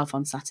quite himself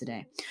on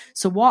Saturday.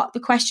 So the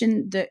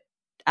question that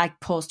I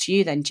pose to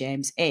you then,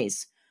 James,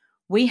 is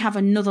we have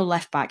another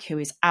left back who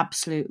is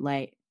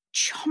absolutely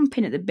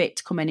chomping at the bit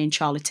to come in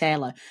Charlie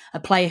Taylor,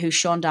 a player who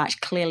Sean Dyche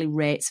clearly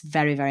rates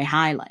very, very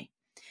highly.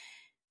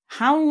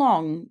 How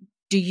long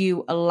do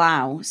you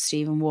allow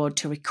Stephen Ward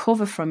to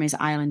recover from his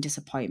Ireland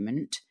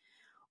disappointment?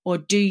 Or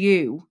do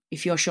you,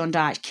 if you're Sean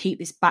Dyche, keep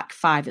this back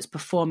five that's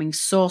performing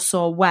so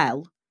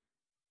well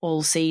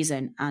all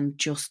season and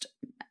just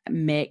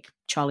make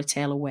Charlie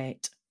Taylor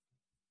wait?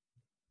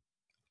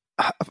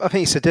 I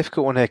think it's a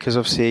difficult one here because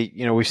obviously,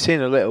 we've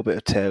seen a little bit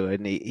of Taylor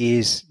and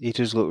he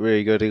does look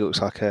really good. He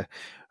looks like a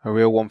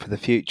real one for the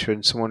future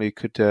and someone who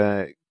could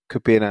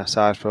be in our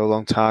side for a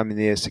long time in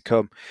the years to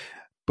come.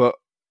 But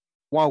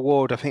while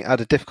Ward, I think,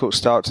 had a difficult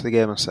start to the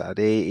game on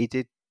Saturday, he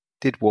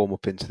did warm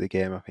up into the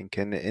game, I think,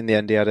 and in the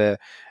end he had a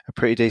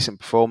pretty decent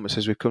performance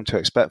as we've come to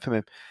expect from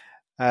him.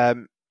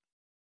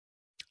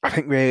 I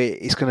think really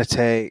it's going to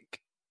take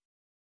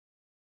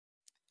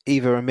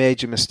either a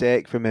major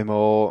mistake from him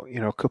or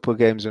a couple of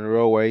games in a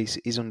row where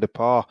he's under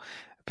par,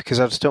 because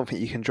I just don't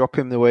think you can drop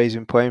him the way he's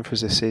been playing for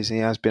us this season.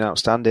 He has been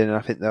outstanding, and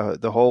I think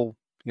the whole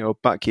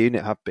back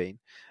unit have been.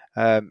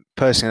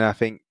 Personally, I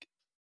think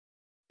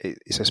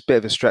it's a bit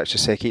of a stretch to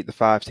say keep the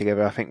five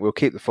together. I think we'll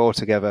keep the four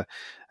together,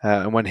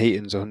 and when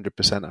Heaton's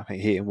 100%, I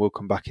think Heaton will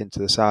come back into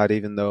the side.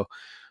 Even though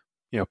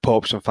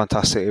Pope's done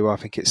fantastically well. I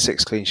think it's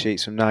 6 clean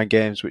sheets from 9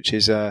 games, which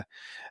is a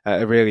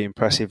really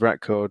impressive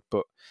record.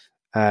 But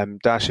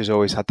Dyche has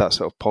always had that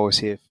sort of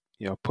policy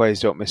of players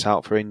don't miss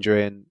out for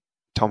injury, and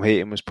Tom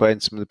Heaton was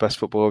playing some of the best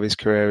football of his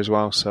career as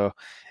well. So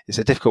it's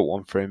a difficult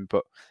one for him,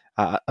 but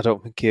I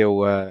don't think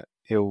he'll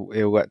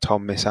let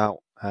Tom miss out.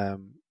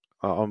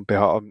 On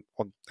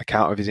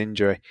account of his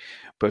injury.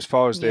 But as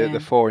far as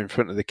the four in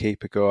front of the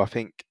keeper go, I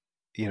think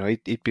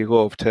he'd be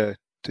loath to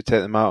take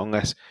them out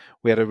unless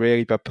we had a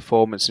really bad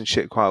performance and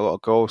shit quite a lot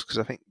of goals, because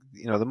I think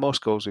the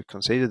most goals we've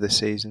conceded this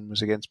season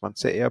was against Man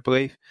City, I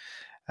believe.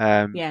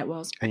 Yeah, it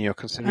was. And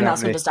considering and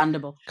that's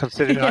understandable.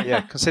 Considering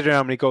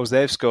how many goals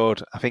they've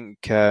scored, I think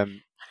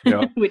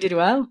we did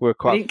well. We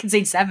didn't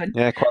concede 7.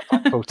 Yeah, quite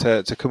thankful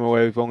to come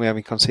away with only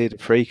having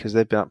conceded 3 because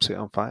they've been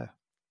absolutely on fire.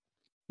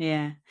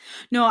 Yeah.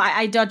 No,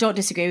 I don't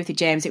disagree with you,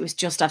 James. It was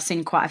just I've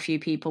seen quite a few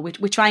people.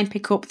 We try and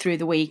pick up through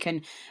the week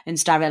and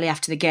directly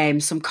after the game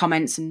some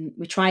comments, and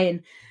we try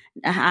and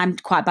I'm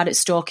quite bad at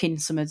stalking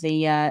some of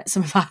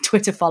our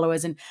Twitter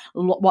followers and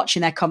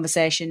watching their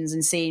conversations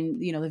and seeing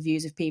the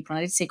views of people.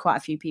 And I did see quite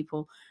a few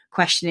people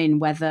questioning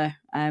whether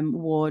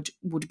Ward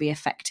would be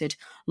affected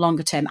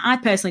longer term. I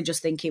personally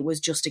just think it was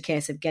just a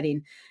case of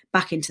getting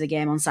back into the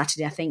game on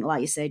Saturday. I think,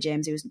 like you say,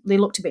 James, they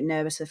looked a bit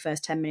nervous for the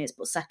first 10 minutes,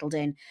 but settled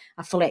in.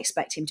 I fully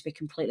expect him to be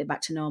completely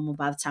back to normal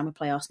by the time we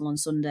play Arsenal on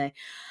Sunday.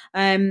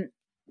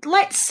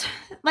 Let's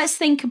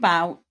think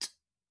about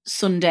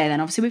Sunday,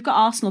 then obviously we've got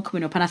Arsenal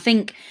coming up, and I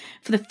think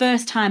for the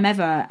first time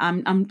ever,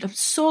 I'm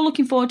so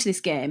looking forward to this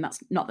game. That's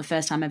not the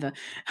first time ever.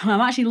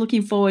 I'm actually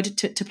looking forward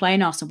to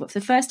playing Arsenal, but for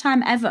the first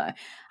time ever,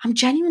 I'm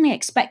genuinely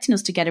expecting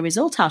us to get a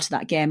result out of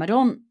that game. I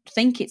don't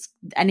think it's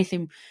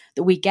anything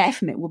that we get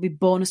from it will be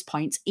bonus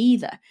points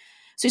either.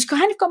 So it's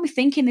kind of got me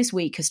thinking this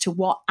week as to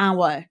what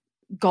our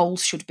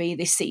goals should be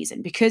this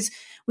season, because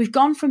we've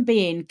gone from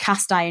being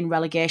cast iron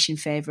relegation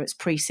favourites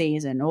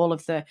pre-season, all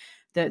of the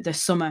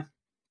summer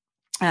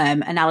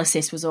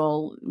analysis was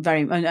all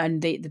very,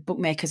 and the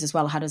bookmakers as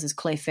well had us as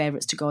clear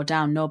favourites to go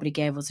down. Nobody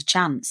gave us a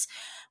chance.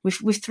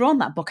 We've thrown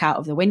that book out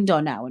of the window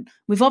now, and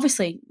we've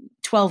obviously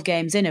 12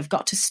 games in have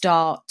got to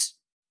start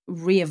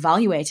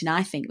reevaluating,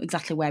 I think,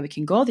 exactly where we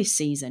can go this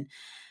season.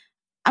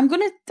 I'm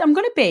gonna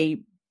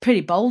be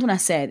pretty bold when I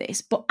say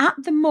this, but at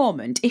the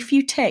moment, if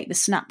you take the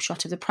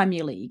snapshot of the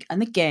Premier League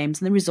and the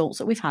games and the results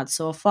that we've had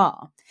so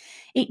far,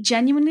 it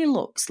genuinely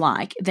looks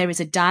like there is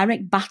a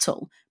direct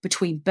battle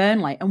between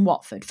Burnley and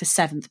Watford for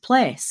 7th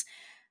place.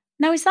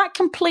 Now, is that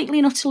completely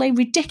and utterly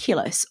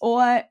ridiculous,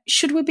 or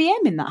should we be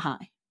aiming that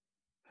high?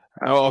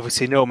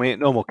 Obviously, no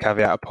more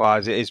caveat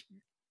applies. It is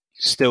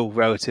still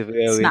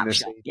relatively early in the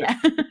season. Yeah.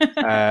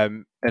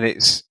 And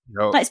it's...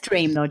 Let's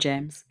dream, though,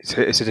 James.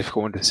 It's a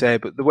difficult one to say,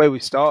 but the way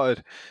we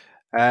started...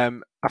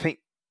 I think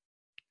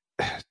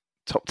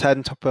top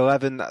 10, top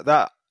 11,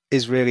 that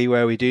is really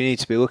where we do need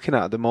to be looking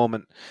at the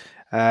moment.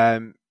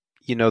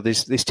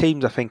 There's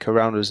teams I think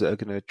around us that are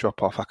going to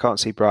drop off. I can't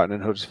see Brighton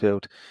and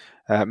Huddersfield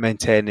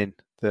maintaining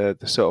the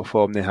sort of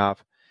form they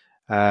have.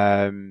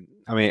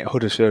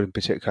 Huddersfield in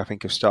particular, I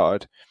think, have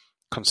started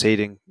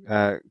conceding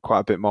quite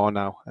a bit more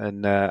now,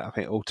 and I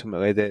think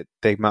ultimately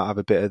they might have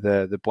a bit of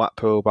the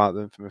Blackpool about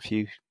them from a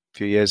few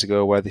years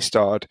ago, where they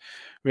started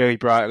really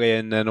brightly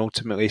and then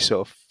ultimately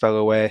sort of fell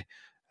away.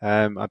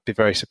 I'd be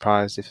very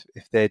surprised if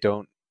they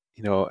don't,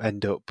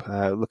 end up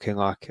looking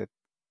like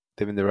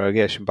they're in the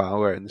relegation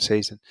battle later in the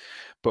season.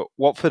 But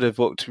Watford have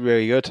looked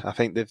really good. I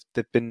think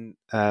they've been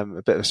a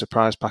bit of a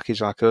surprise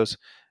package like us.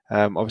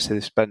 Obviously,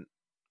 they've spent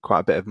quite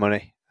a bit of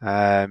money.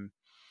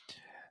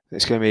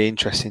 It's going to be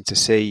interesting to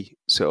see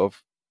sort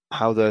of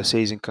how their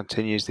season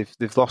continues.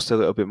 They've lost a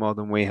little bit more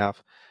than we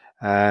have.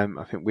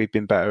 I think we've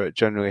been better at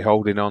generally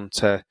holding on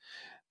to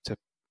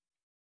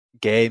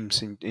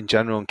games in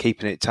general and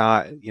keeping it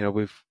tight.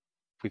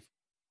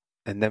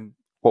 And then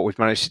what we've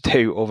managed to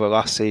do over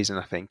last season,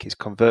 I think, is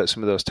convert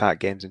some of those tight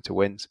games into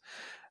wins.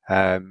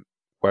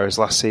 Whereas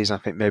last season, I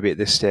think maybe at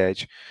this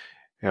stage,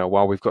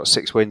 while we've got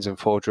 6 wins and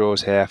 4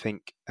 draws here, I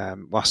think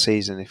last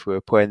season, if we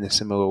were playing this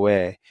similar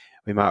way,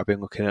 we might have been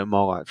looking at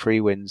more like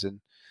 3 wins and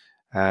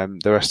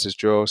the rest as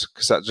draws,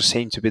 because that just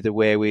seemed to be the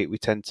way we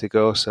tend to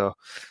go. So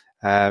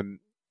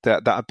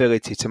that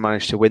ability to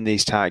manage to win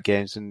these tight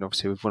games, and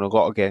obviously we've won a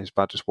lot of games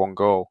by just 1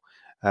 goal,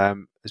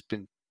 has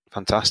been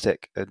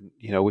fantastic. And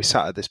we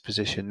sat at this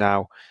position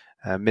now,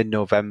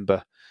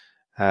 mid-November,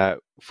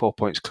 4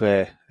 points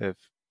clear of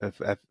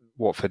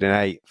Watford in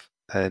 8th,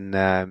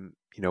 and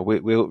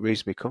we look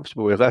reasonably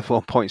comfortable. We're level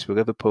on points with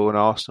Liverpool and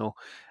Arsenal,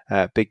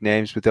 big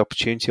names, with the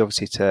opportunity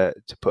obviously to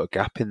put a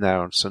gap in there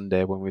on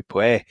Sunday when we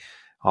play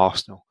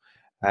Arsenal.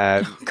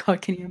 Oh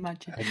God, can you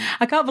imagine?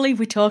 I can't believe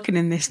we're talking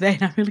in this vein.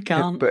 I really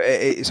can't. But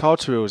it's hard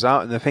to rule us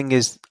out. And the thing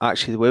is,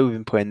 actually, the way we've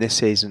been playing this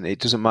season, it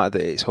doesn't matter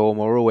that it's home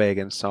or away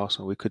against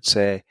Arsenal. We could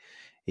say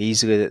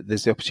easily that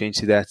there's the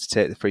opportunity there to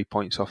take the 3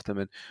 points off them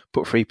and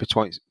put 3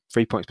 points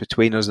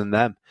between us and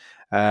them.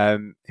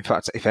 In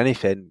fact, if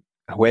anything,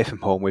 away from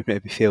home, we'd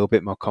maybe feel a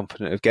bit more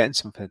confident of getting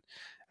something,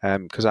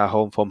 because our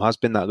home form has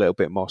been that little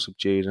bit more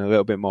subdued and a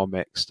little bit more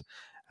mixed.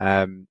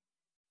 I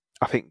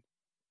think,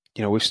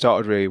 we've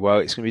started really well.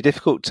 It's going to be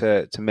difficult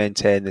to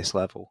maintain this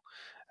level.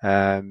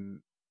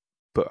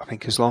 But I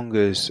think as long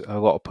as a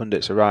lot of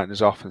pundits are writing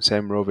us off and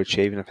saying we're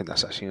overachieving, I think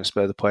that's actually going to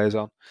spur the players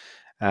on.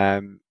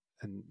 And,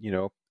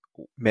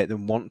 make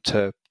them want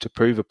to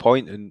prove a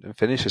point and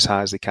finish as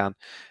high as they can.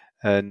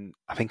 And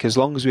I think as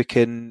long as we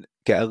can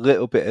get a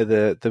little bit of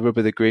the rub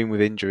of the green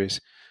with injuries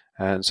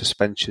and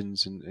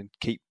suspensions and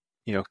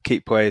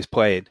keep players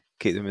playing,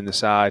 keep them in the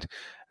side,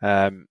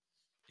 and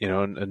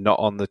not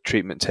on the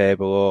treatment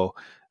table or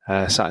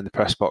sat in the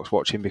press box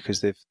watching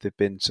because they've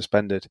been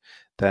suspended,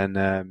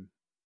 then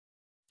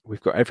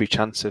we've got every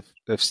chance of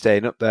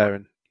staying up there.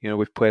 And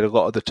we've played a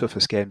lot of the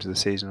toughest games of the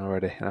season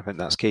already, and I think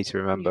that's key to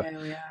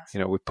remember.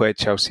 Yeah, we played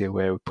Chelsea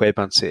away, we played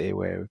Man City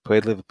away, we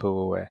played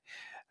Liverpool away,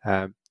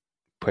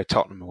 played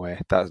Tottenham away.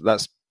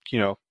 That's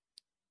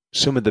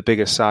some of the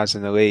biggest sides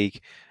in the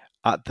league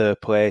at the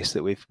place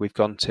that we've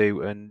gone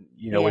to, and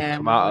we've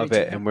come out of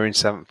it and we're in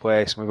 7th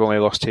place and we've only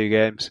lost 2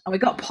 games. And we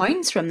got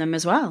points from them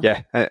as well.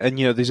 Yeah, and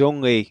there's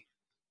only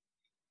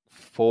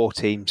 4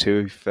 teams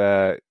who've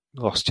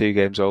lost 2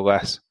 games or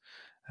less.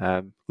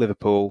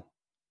 Liverpool,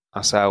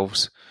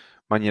 ourselves,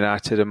 Man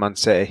United and Man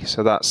City.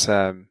 So that's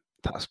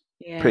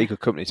pretty good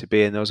company to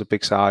be in. Those are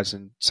big sides,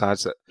 and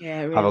sides that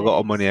really have a lot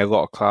of money, a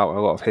lot of clout, a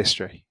lot of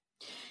history.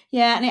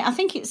 Yeah, and I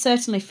think it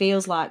certainly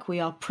feels like we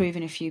are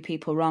proving a few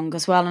people wrong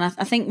as well. And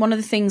I think one of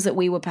the things that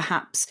we were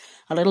perhaps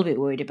a little bit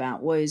worried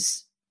about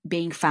was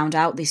being found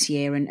out this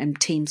year and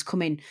teams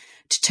coming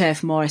to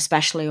Turf Moor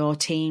especially, or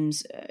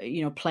teams,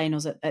 playing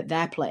us at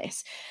their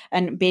place,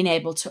 and being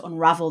able to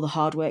unravel the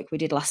hard work we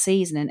did last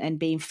season and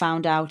being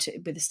found out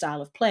with the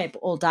style of play. But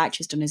all Dyche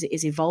has done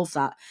is evolve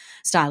that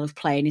style of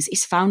play, and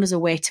he's found us a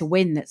way to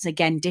win that's,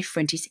 again,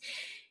 different.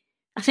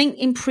 I think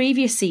in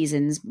previous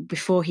seasons,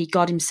 before he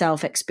got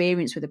himself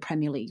experience with the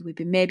Premier League, we've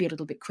been maybe a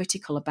little bit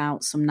critical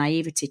about some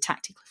naivety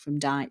tactically from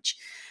Dyche.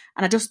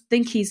 And I just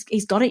think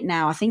he's got it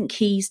now. I think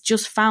he's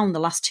just found the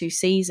last 2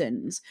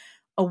 seasons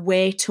a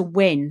way to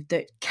win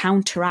that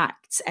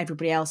counteracts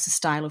everybody else's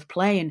style of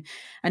play,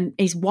 and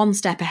he's one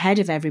step ahead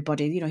of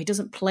everybody. He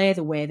doesn't play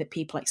the way that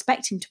people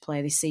expect him to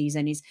play this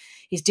season.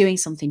 He's doing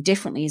something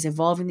differently. He's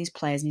evolving these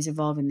players and he's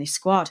evolving this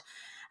squad.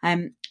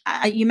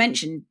 You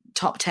mentioned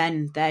top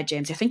 10 there,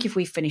 James. I think if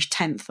we finish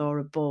 10th or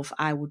above,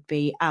 I would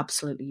be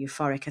absolutely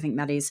euphoric. I think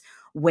that is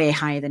way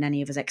higher than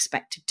any of us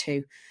expected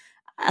to.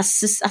 I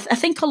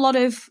think a lot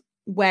of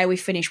where we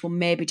finish will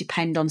maybe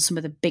depend on some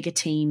of the bigger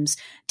teams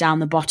down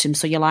the bottom.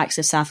 So your likes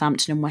of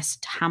Southampton and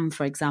West Ham,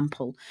 for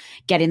example,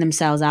 getting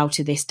themselves out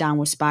of this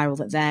downward spiral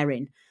that they're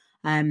in.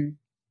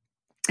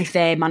 If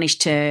they manage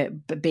to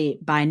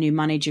by a new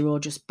manager or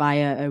just by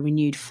a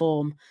renewed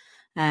form,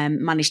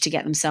 manage to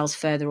get themselves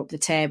further up the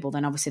table,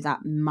 then obviously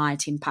that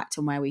might impact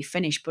on where we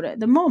finish. But at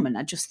the moment,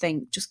 I just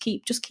think just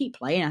keep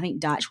playing. I think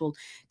Dyche will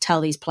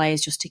tell these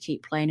players just to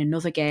keep playing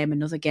another game.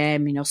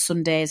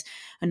 Sundays,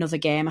 another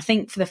game. I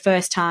think for the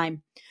first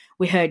time,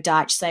 we heard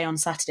Dyche say on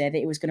Saturday that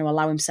he was going to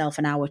allow himself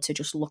an hour to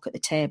just look at the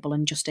table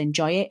and just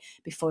enjoy it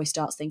before he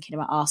starts thinking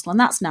about Arsenal. And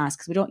that's nice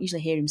because we don't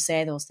usually hear him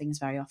say those things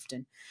very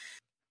often.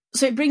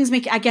 So it brings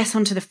me, I guess,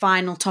 onto the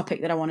final topic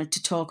that I wanted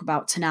to talk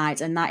about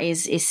tonight, and that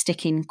is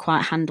sticking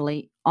quite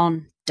handily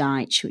on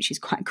Dyche, which is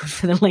quite good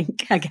for the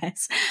link, I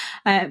guess.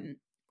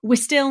 We're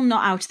still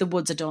not out of the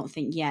woods, I don't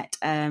think, yet,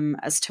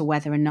 as to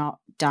whether or not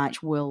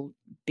Dyche will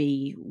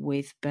be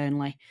with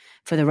Burnley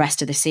for the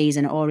rest of the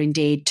season, or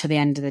indeed to the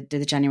end of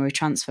the January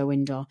transfer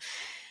window.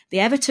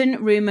 The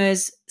Everton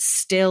rumours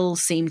still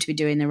seem to be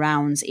doing the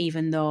rounds,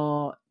 even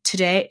though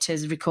today,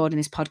 as recording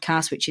this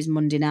podcast, which is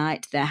Monday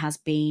night, there has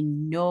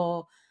been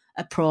no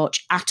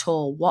approach at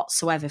all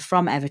whatsoever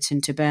from Everton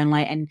to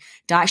Burnley, and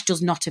Dyche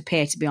does not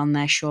appear to be on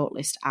their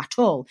shortlist at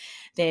all.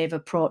 They've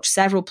approached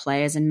several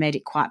players and made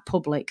it quite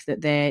public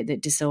that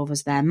De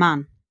Silva's their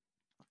man.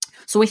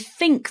 So we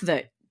think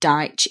that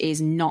Dyche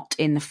is not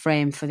in the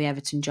frame for the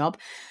Everton job.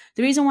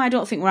 The reason why I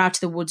don't think we're out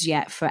of the woods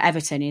yet for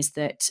Everton is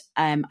that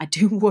I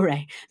do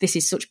worry, this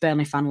is such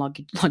Burnley fan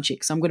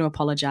logic, so I'm going to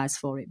apologise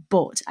for it,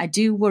 but I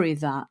do worry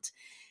that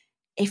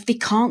if they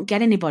can't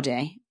get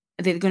anybody,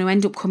 they're going to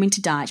end up coming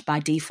to Dyche by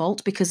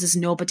default because there's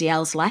nobody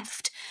else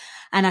left.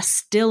 And I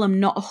still am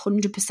not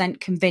 100%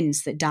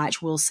 convinced that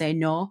Dyche will say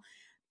no.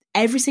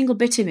 Every single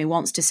bit of me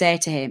wants to say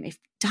to him, if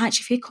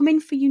they come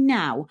in for you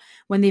now,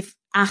 when they've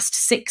asked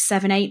 6,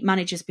 7, 8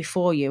 managers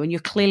before you and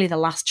you're clearly the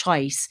last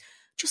choice,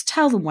 just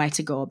tell them where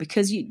to go,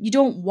 because you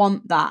don't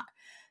want that.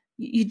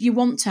 You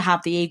want to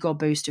have the ego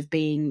boost of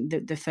being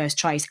the first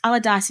choice.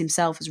 Allardyce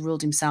himself has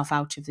ruled himself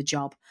out of the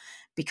job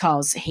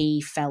because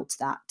he felt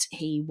that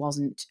he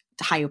wasn't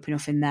high up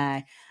enough in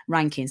their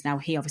rankings. Now,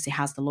 he obviously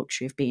has the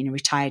luxury of being a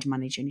retired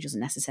manager and he doesn't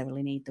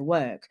necessarily need the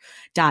work.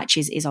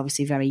 Dyche is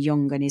obviously very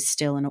young and is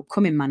still an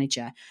upcoming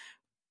manager.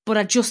 But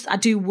I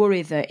do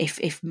worry that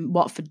if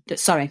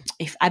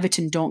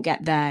Everton don't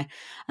get their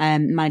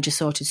manager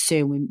sorted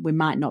soon, we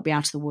might not be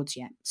out of the woods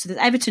yet. So there's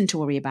Everton to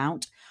worry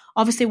about.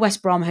 Obviously,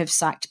 West Brom have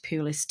sacked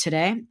Pulis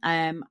today.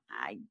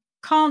 I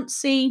can't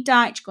see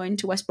Dyche going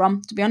to West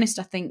Brom. To be honest,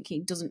 I think he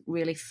doesn't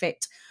really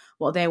fit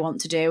what they want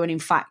to do. And in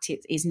fact,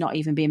 it is not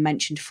even being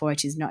mentioned for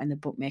it. It's not in the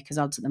bookmakers'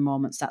 odds at the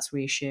moment. So that's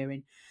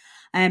reassuring.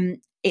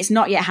 It's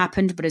not yet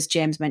happened, but as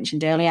James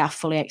mentioned earlier, I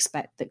fully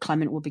expect that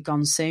Clement will be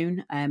gone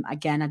soon.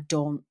 Again, I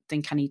don't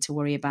think I need to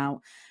worry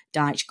about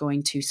Dyche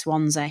going to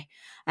Swansea.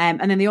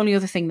 And then the only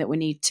other thing that we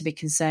need to be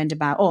concerned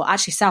about,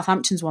 actually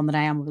Southampton's one that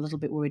I am a little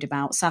bit worried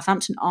about.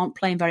 Southampton aren't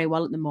playing very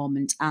well at the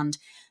moment, and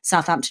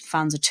Southampton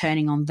fans are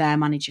turning on their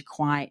manager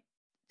quite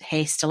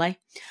hastily.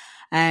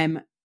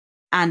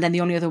 And then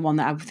the only other one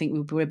that I would think we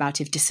would worry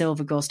about, if De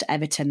Silva goes to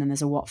Everton, then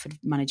there's a Watford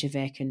manager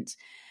vacant.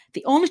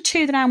 The only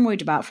two that I'm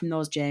worried about from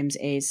those, James,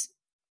 is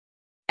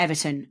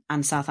Everton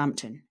and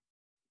Southampton.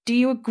 Do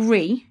you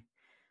agree?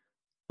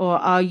 Or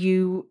are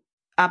you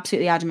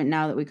absolutely adamant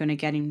now that we're going to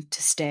get him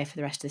to stay for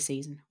the rest of the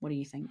season? What do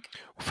you think?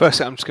 Well,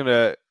 firstly, I'm just going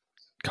to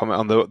comment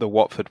on the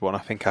Watford one. I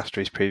think after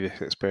his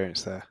previous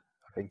experience there,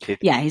 I think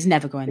he's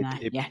never going there.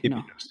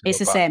 It's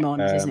the same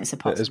owners, isn't it?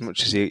 Supposed as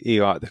much as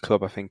he liked the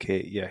club, I think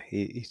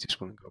he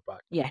just wouldn't go back.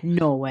 Yeah,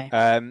 no way.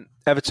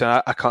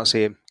 Everton, I can't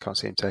see him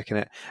taking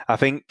it. I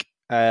think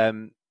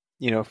when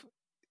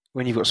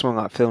you've got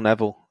someone like Phil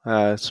Neville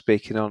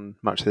speaking on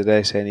Match of the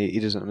Day saying he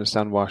doesn't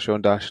understand why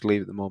Sean Dyche should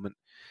leave at the moment.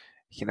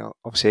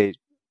 Obviously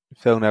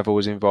Phil Neville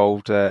was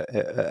involved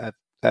at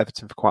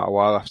Everton for quite a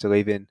while after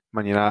leaving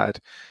Man United.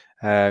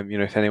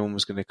 If anyone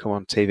was going to come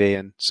on TV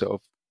and sort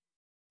of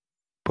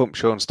pump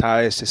Sean's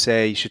tyres to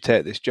say you should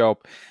take this job,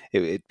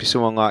 it'd be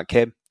someone like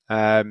him.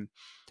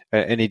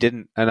 and he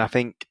didn't. And I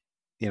think,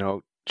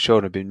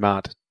 Sean had been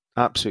mad,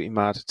 absolutely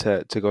mad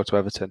to go to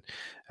Everton.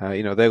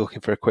 They're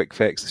looking for a quick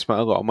fix. They spent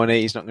a lot of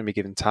money. He's not going to be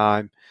given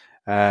time.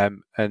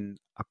 And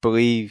I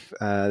believe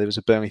there was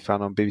a Burnley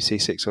fan on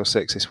BBC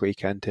 606 this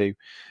weekend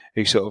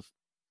who sort of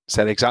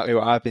said exactly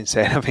what I've been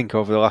saying, I think,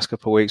 over the last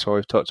couple of weeks while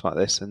we've talked about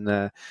this. And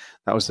that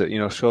was that,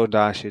 Sean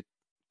Dyche had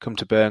come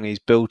to Burnley. He's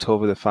built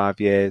over the 5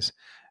 years.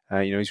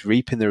 He's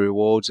reaping the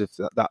rewards of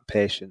that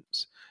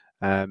patience.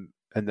 And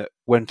that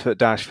when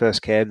Dyche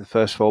first came, the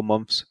first 4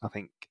 months, I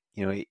think,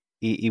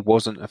 he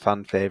wasn't a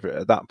fan favourite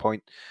at that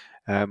point.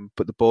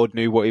 But the board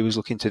knew what he was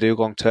looking to do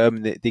long term,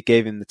 and they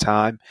gave him the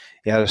time.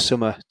 He had a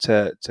summer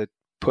to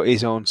put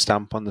his own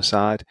stamp on the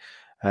side,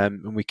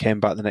 and we came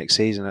back the next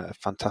season at a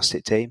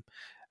fantastic team.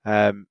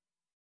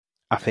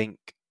 I think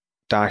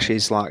Dyche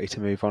is likely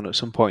to move on at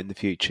some point in the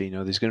future.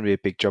 There's going to be a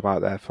big job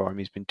out there for him.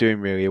 He's been doing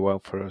really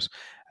well for us.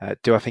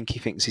 Do I think he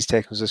thinks he's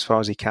taken us as far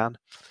as he can?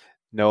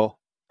 No.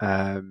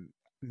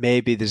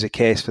 Maybe there's a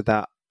case for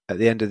that at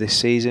the end of this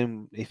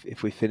season.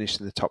 If we finish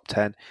in the top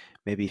 10,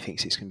 maybe he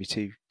thinks it's going to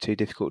be too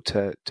difficult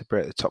to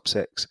break the top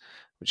 6,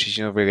 which is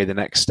really the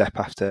next step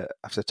after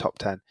top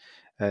 10.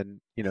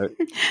 And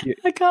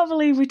I can't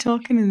believe we're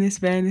talking in this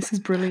vein. This is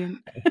brilliant.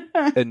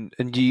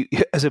 and you,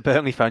 as a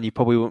Burnley fan, you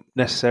probably won't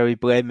necessarily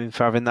blame him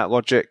for having that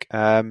logic.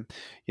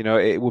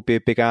 It would be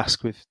a big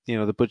ask with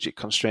the budget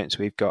constraints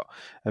we've got,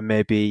 and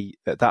maybe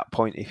at that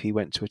point, if he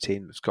went to a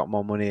team that's got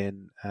more money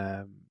and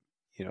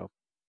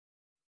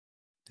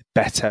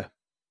better,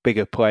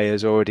 bigger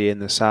players already in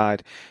the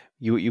side,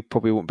 you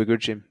probably won't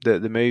begrudge him the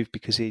move,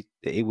 because he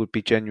would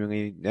be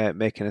genuinely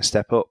making a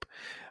step up.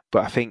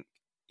 But I think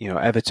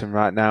Everton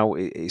right now,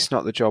 it's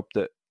not the job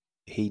that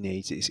he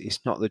needs. It's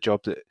not the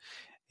job that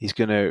he's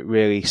going to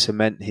really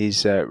cement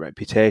his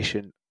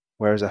reputation.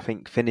 Whereas I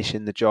think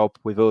finishing the job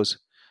with us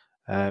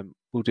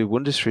will do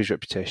wonders for his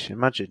reputation.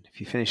 Imagine if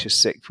you finish as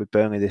 6th with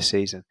Burnley this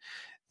season.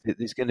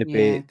 There's going to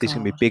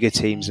be bigger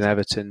teams than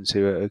Everton's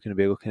who are going to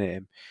be looking at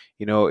him.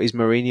 Is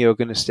Mourinho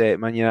going to stay at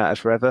Man United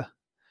forever?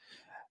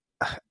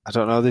 I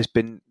don't know. There's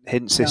been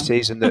hints this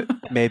season that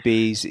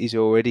maybe he's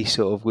already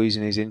sort of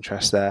losing his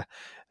interest there.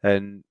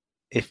 And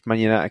if Man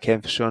United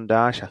came for Sean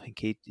Dyche, I think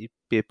he'd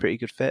be a pretty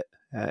good fit,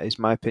 is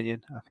my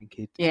opinion. I think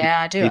he'd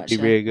be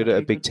really good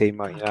at a big team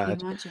like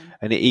United.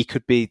 And he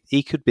could be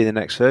the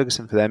next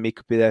Ferguson for them. He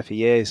could be there for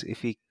years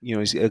if he's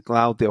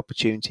allowed the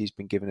opportunity he's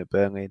been given at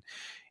Burnley,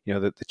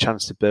 and the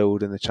chance to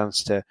build and the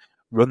chance to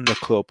run the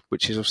club,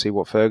 which is obviously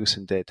what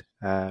Ferguson did.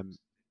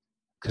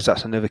 Because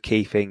that's another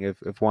key thing of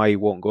why he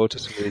won't go to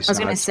some of these. I was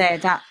going to say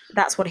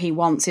that's what he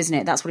wants, isn't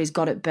it? That's what he's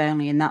got at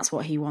Burnley, and that's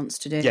what he wants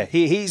to do. Yeah,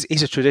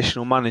 he's a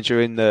traditional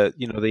manager in the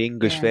the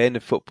English vein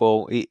of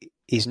football.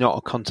 He's not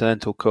a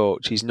continental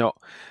coach. He's not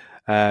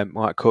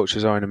like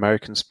coaches are in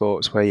American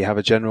sports, where you have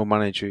a general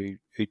manager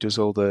who does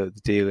all the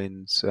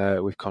dealings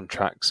with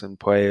contracts and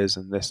players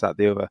and this, that,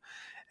 the other.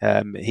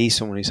 He's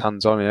someone who's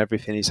hands-on in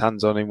everything. He's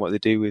hands-on in what they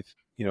do with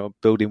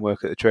building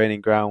work at the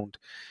training ground.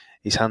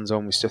 He's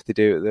hands-on with stuff they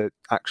do at the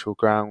actual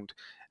ground.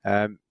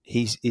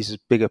 He's as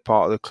big a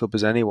part of the club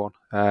as anyone,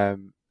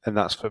 and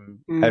that's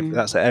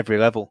that's at every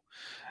level.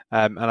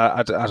 And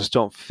I just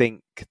don't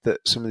think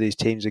that some of these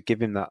teams are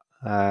giving that.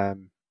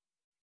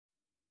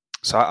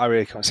 So I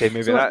really can't see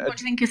moving. So what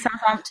do you think of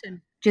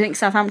Southampton? Do you think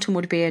Southampton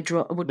would be a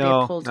draw? Be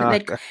a pull? No, I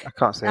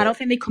can't see. I don't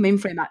think they come in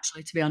for him,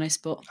 actually, to be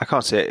honest. But I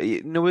can't see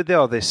it. With they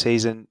are this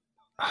season,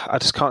 I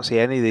just can't see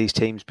any of these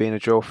teams being a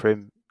draw for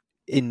him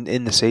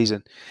in the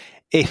season.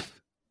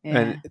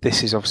 And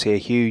this is obviously a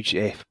huge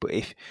if, but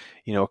if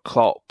a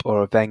Klopp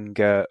or a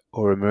Wenger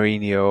or a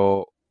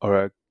Mourinho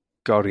or a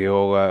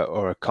Guardiola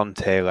or a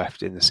Conte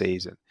left in the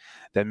season,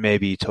 then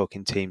maybe you're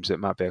talking teams that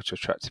might be able to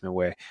attract him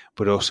away.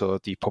 But also,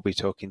 you're probably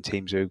talking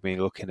teams who have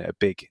been looking at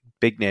a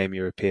big name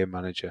European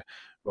manager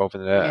rather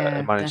than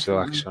a manager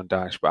like Sean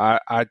Dyche.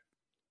 But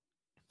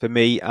for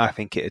me, I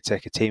think it'd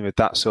take a team of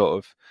that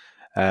sort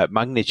of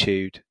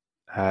magnitude.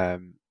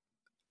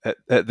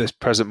 At this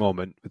present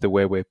moment, with the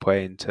way we're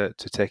playing, to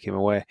take him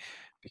away,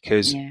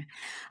 because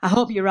I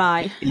hope you're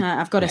right.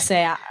 I've got to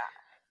say,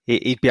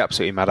 he'd be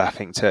absolutely mad. I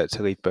think to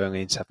leave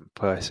Burnley in 7th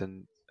place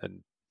and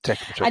take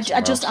him.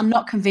 I'm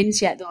not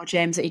convinced yet, though,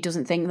 James, that he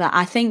doesn't think that.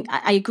 I think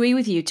I agree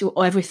with you to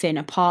everything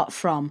apart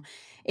from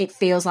it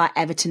feels like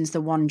Everton's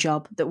the one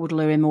job that would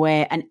lure him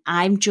away, and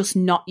I'm just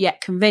not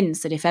yet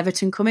convinced that if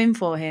Everton come in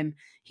for him,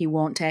 he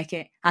won't take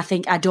it.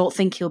 I don't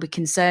think he'll be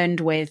concerned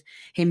with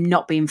him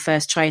not being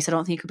first choice. I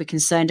don't think he'll be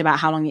concerned about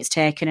how long it's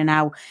taken and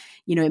how,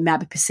 it might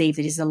be perceived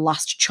that he's the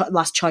last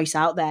choice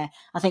out there.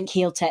 I think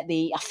he'll take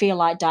I feel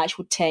like Dyche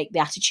would take the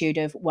attitude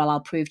of, well, I'll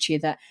prove to you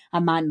that I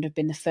might not have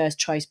been the first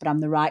choice, but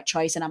I'm the right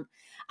choice. And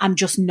I'm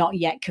just not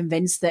yet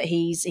convinced that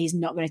he's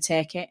not going to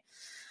take it.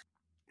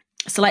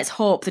 So let's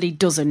hope that he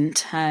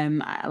doesn't.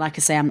 Like I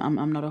say, I'm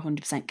not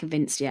 100%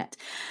 convinced yet.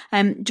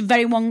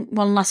 One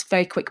last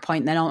very quick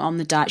point then on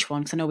the Dyche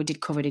one, because I know we did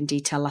cover it in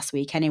detail last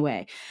week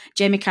anyway.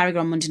 Jamie Carragher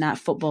on Monday Night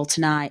Football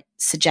tonight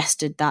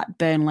suggested that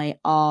Burnley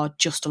are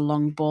just a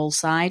long ball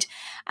side,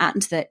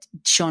 and that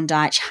Sean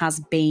Dyche has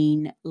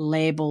been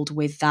labelled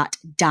with that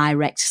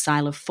direct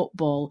style of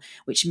football,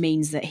 which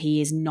means that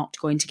he is not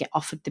going to get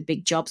offered the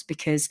big jobs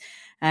because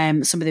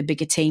some of the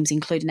bigger teams,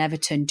 including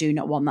Everton, do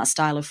not want that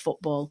style of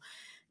football.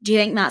 Do you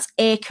think that's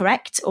A,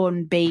 correct, or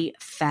B,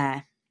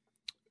 fair?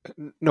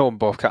 No, on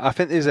both. I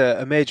think there's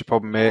a major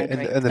problem here,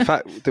 and the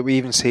fact that we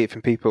even see it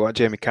from people like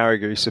Jamie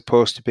Carragher, who's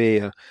supposed to be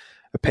a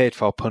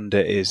paid-for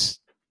pundit, is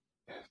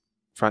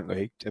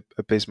frankly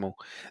abysmal.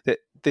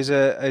 There's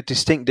a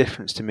distinct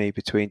difference to me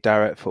between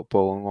direct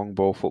football and long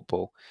ball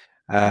football.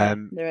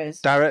 There is.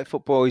 Direct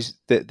football is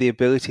the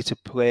ability to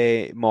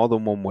play more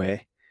than one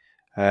way.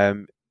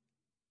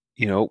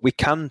 We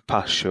can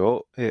pass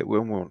short when we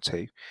want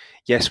to.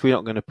 Yes, we're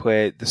not going to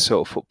play the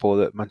sort of football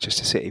that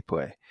Manchester City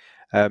play.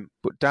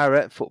 But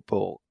direct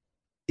football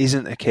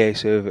isn't a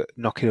case of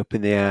knock it up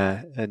in the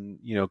air and,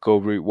 go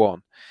route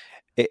one.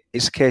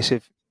 It's a case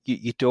of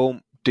you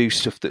don't do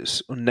stuff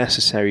that's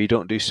unnecessary. You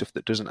don't do stuff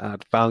that doesn't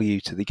add value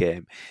to the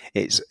game.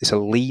 It's a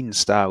lean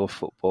style of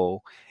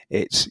football.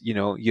 It's,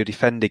 your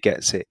defender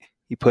gets it.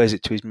 He plays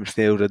it to his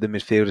midfielder. The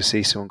midfielder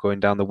sees someone going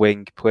down the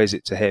wing, plays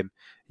it to him.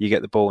 You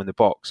get the ball in the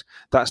box.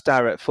 That's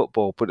direct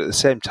football, but at the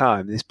same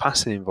time, there's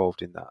passing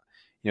involved in that.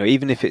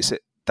 Even if it's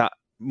that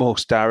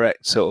most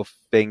direct sort of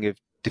thing of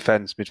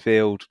defence,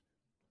 midfield,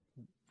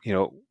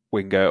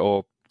 winger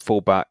or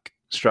fullback,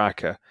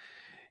 striker,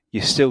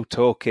 you're still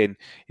talking,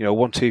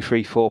 1, 2,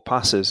 3, 4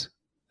 passes.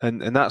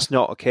 And that's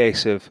not a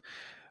case of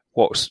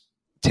what's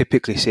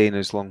typically seen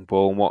as long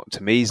ball and what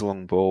to me is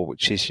long ball,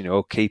 which is,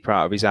 keeper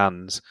out of his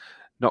hands,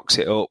 knocks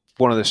it up,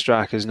 one of the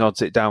strikers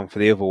nods it down for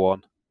the other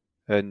one,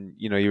 and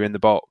you're in the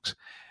box.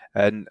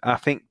 And I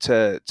think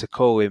to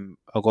call him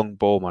a long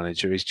ball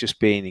manager is just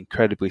being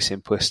incredibly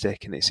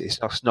simplistic, and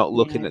it's not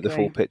looking at the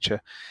full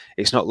picture.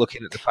 It's not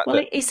looking at the fact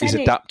that he's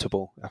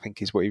adaptable, I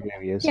think, is what he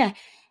really is. Yeah,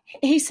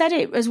 he said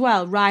it as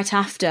well right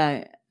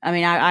after. I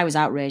mean, I was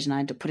outraged, and I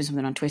ended up putting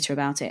something on Twitter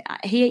about it.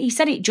 He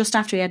said it just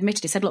after he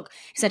admitted. He said, "Look,"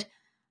 he said,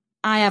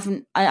 I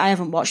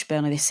haven't watched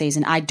Burnley this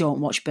season. I don't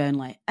watch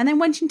Burnley." And then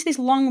went into this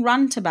long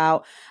rant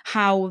about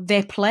how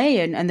they play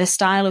and the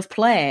style of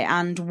play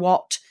and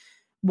what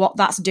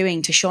that's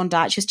doing to Sean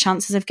Dyche's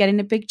chances of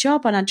getting a big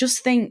job. And I just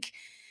think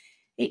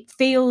it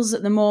feels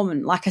at the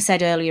moment, like I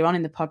said earlier on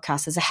in the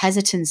podcast, there's a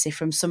hesitancy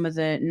from some of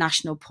the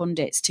national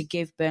pundits to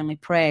give Burnley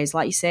praise,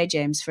 like you say,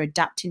 James, for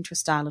adapting to a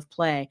style of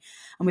play.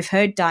 And we've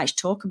heard Dyche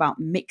talk about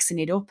mixing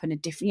it up and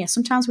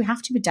sometimes we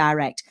have to be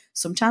direct,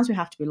 sometimes we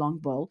have to be long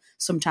ball,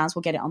 sometimes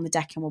we'll get it on the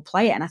deck and we'll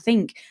play it. And I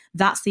think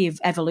that's the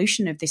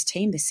evolution of this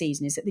team this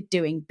season, is that they're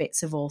doing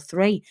bits of all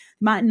three.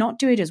 They might not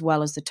do it as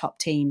well as the top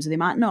teams, or they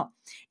might not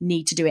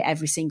need to do it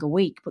every single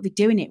week, but they're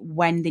doing it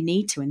when they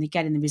need to and they're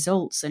getting the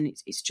results, and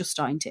it's just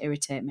starting to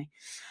irritate me.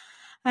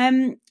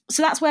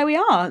 So that's where we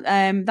are.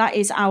 That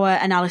is our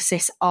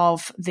analysis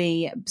of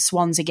the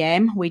Swansea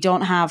game. We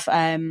don't have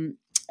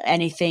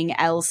anything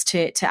else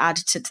to add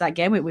to that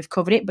game. We've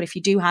covered it, but if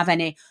you do have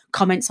any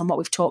comments on what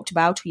we've talked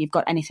about, or you've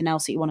got anything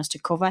else that you want us to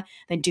cover,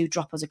 then do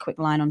drop us a quick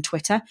line on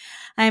Twitter.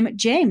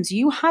 James,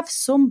 you have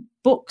some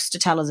books to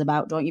tell us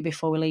about, don't you,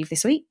 before we leave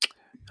this week?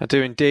 I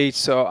do indeed.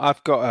 So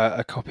I've got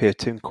a copy of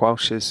Tim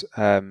Qualsh's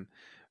From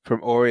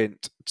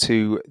Orient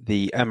to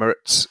the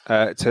Emirates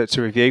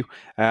to review.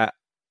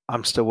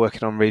 I'm still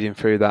working on reading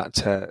through that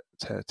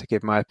to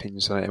give my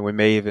opinions on it, and we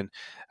may even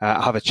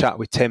have a chat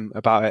with Tim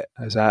about it,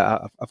 as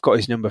I've got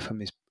his number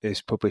from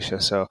his publisher,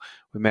 so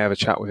we may have a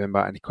chat with him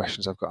about any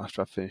questions I've got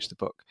after I've finished the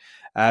book.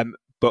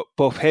 But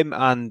both him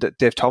and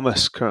Dave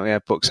Thomas currently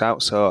have books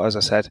out, so as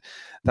I said,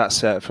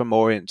 that's From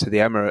Orient to the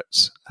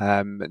Emirates.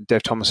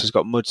 Dave Thomas has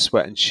got Mud,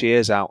 Sweat and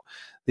Shears out.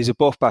 These are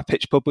both by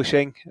Pitch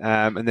Publishing,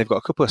 and they've got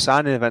a couple of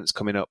signing events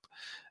coming up.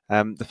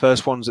 The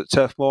first one's at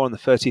Turf Moor on the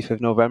 30th of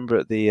November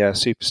at the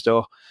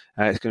Superstore.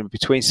 It's going to be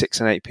between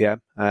 6 and 8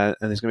 p.m. And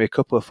there's going to be a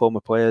couple of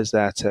former players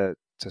there to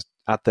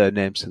add their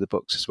names to the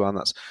books as well. And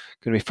that's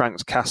going to be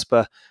Frank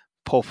Casper,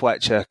 Paul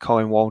Fletcher,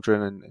 Colin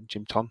Waldron and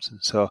Jim Thompson.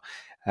 So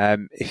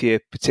if you're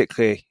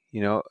particularly,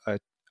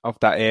 of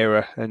that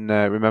era and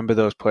remember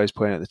those players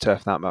playing at the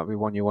Turf, that might be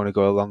one you want to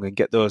go along and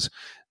get those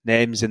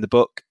names in the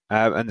book.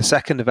 And the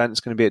second event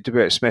is going to be at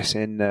WH Smith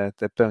in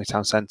the Burnley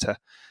Town Centre.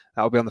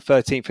 That will be on the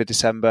 13th of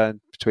December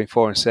between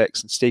 4 and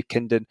 6. And Steve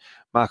Kinden,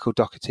 Michael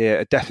Doherty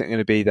are definitely going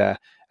to be there,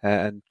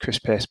 and Chris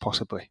Pace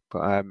possibly.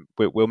 But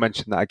we'll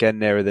mention that again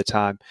nearer the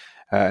time.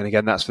 And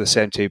again, that's for the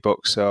same two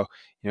books. So,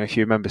 if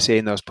you remember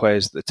seeing those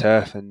players at the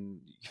Turf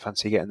and you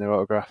fancy getting their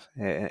autograph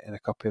in a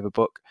copy of a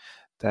book,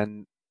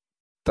 then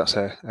that's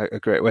a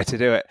great way to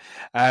do it.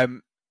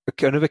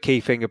 Another key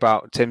thing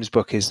about Tim's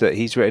book is that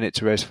he's written it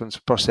to raise funds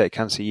for Prostate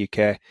Cancer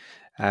UK.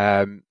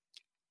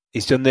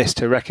 He's done this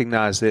to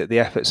recognise the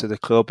efforts of the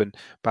club and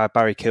by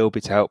Barry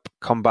Kilby to help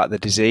combat the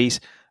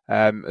disease.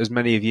 As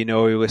many of you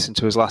know who listened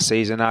to us last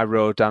season, I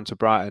rode down to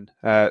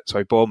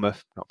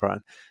Bournemouth, not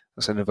Brighton.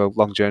 That's another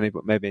long journey,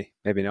 but maybe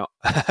not.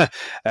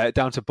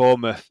 Down to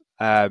Bournemouth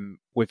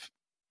with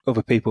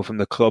other people from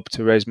the club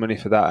to raise money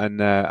for that,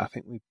 and I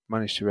think we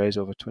managed to raise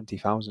over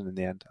 20,000 in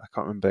the end. I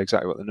can't remember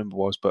exactly what the number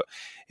was, but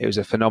it was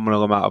a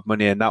phenomenal amount of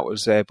money, and that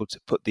was able to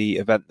put the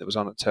event that was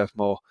on at Turf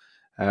Moor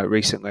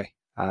recently,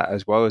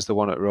 as well as the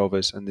one at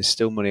Rovers, and there's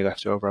still money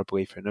left over, I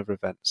believe, for another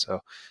event.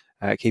 So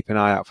keep an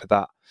eye out for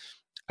that.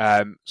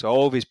 So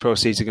all of his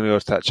proceeds are going to go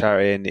to that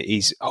charity, and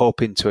he's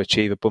hoping to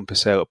achieve a bumper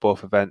sale at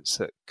both events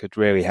that could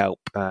really help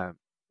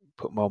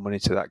put more money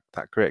to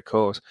that great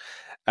cause.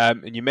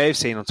 And you may have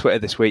seen on Twitter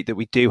this week that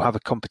we do have a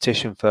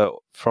competition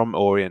from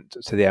Orient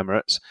to the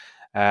Emirates.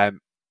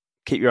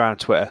 Keep your eye on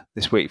Twitter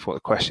this week for what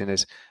the question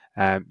is.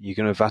 You're going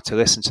to have had to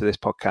listen to this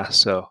podcast,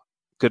 so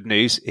good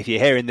news. If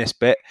you're hearing this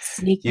bit,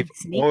 you've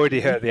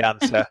already heard the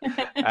answer.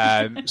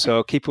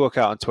 So keep a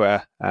lookout on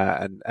Twitter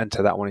and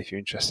enter that one if you're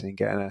interested in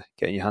getting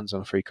your hands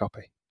on a free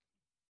copy.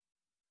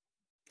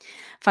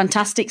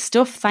 Fantastic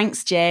stuff.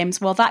 Thanks, James.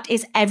 Well, that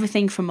is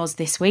everything from us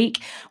this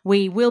week.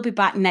 We will be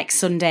back next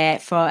Sunday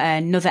for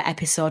another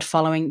episode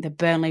following the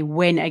Burnley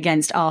win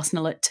against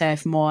Arsenal at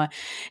Turf Moor.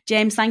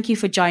 James, thank you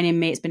for joining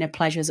me. It's been a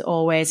pleasure as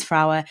always for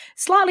our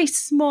slightly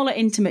smaller,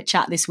 intimate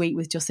chat this week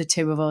with just the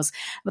two of us.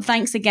 But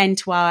thanks again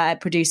to our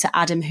producer,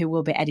 Adam, who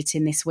will be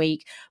editing this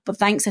week. But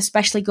thanks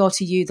especially go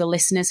to you, the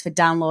listeners, for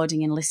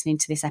downloading and listening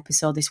to this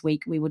episode this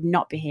week. We would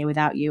not be here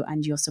without you,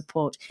 and your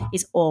support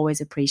is always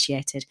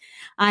appreciated.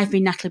 I've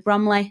been Natalie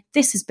Bromley.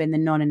 This has been the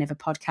No Nay Never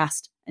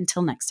podcast.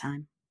 Until next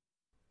time.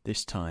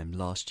 This time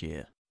last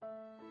year.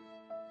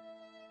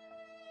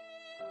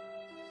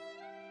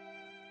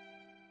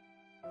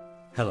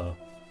 Hello.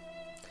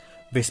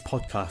 This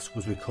podcast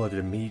was recorded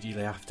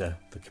immediately after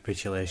the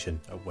capitulation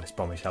at West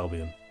Bromwich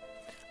Albion.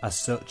 As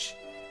such,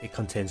 it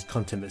contains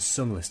content that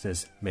some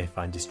listeners may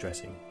find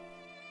distressing.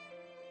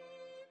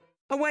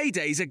 Away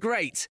days are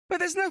great, but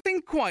there's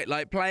nothing quite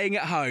like playing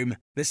at home.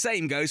 The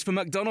same goes for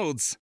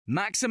McDonald's.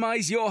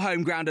 Maximise your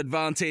home ground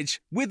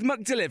advantage with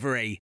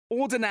McDelivery.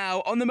 Order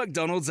now on the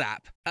McDonald's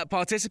app. At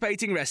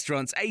participating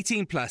restaurants,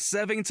 18 plus,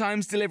 serving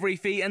times, delivery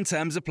fee and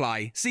terms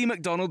apply. See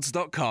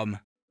mcdonalds.com.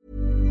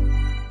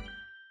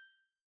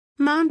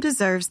 Mom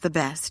deserves the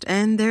best,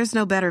 and there's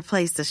no better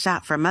place to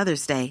shop for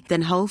Mother's Day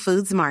than Whole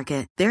Foods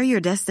Market. They're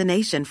your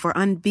destination for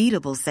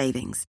unbeatable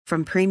savings,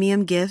 from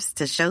premium gifts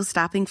to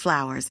show-stopping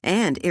flowers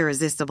and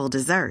irresistible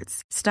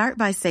desserts. Start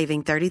by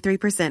saving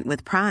 33%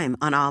 with Prime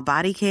on all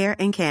body care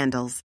and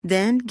candles.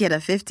 Then get a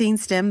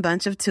 15-stem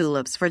bunch of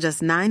tulips for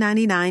just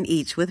 $9.99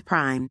 each with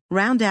Prime.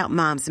 Round out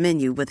Mom's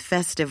menu with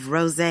festive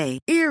rosé,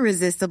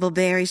 irresistible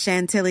berry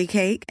chantilly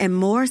cake, and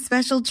more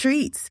special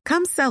treats.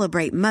 Come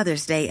celebrate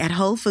Mother's Day at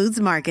Whole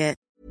Foods Market.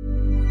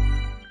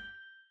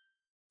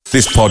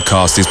 This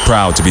podcast is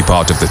proud to be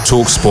part of the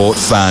TalkSport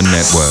Fan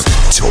Network.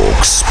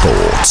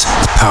 TalkSport.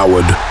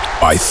 Powered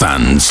by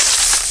fans.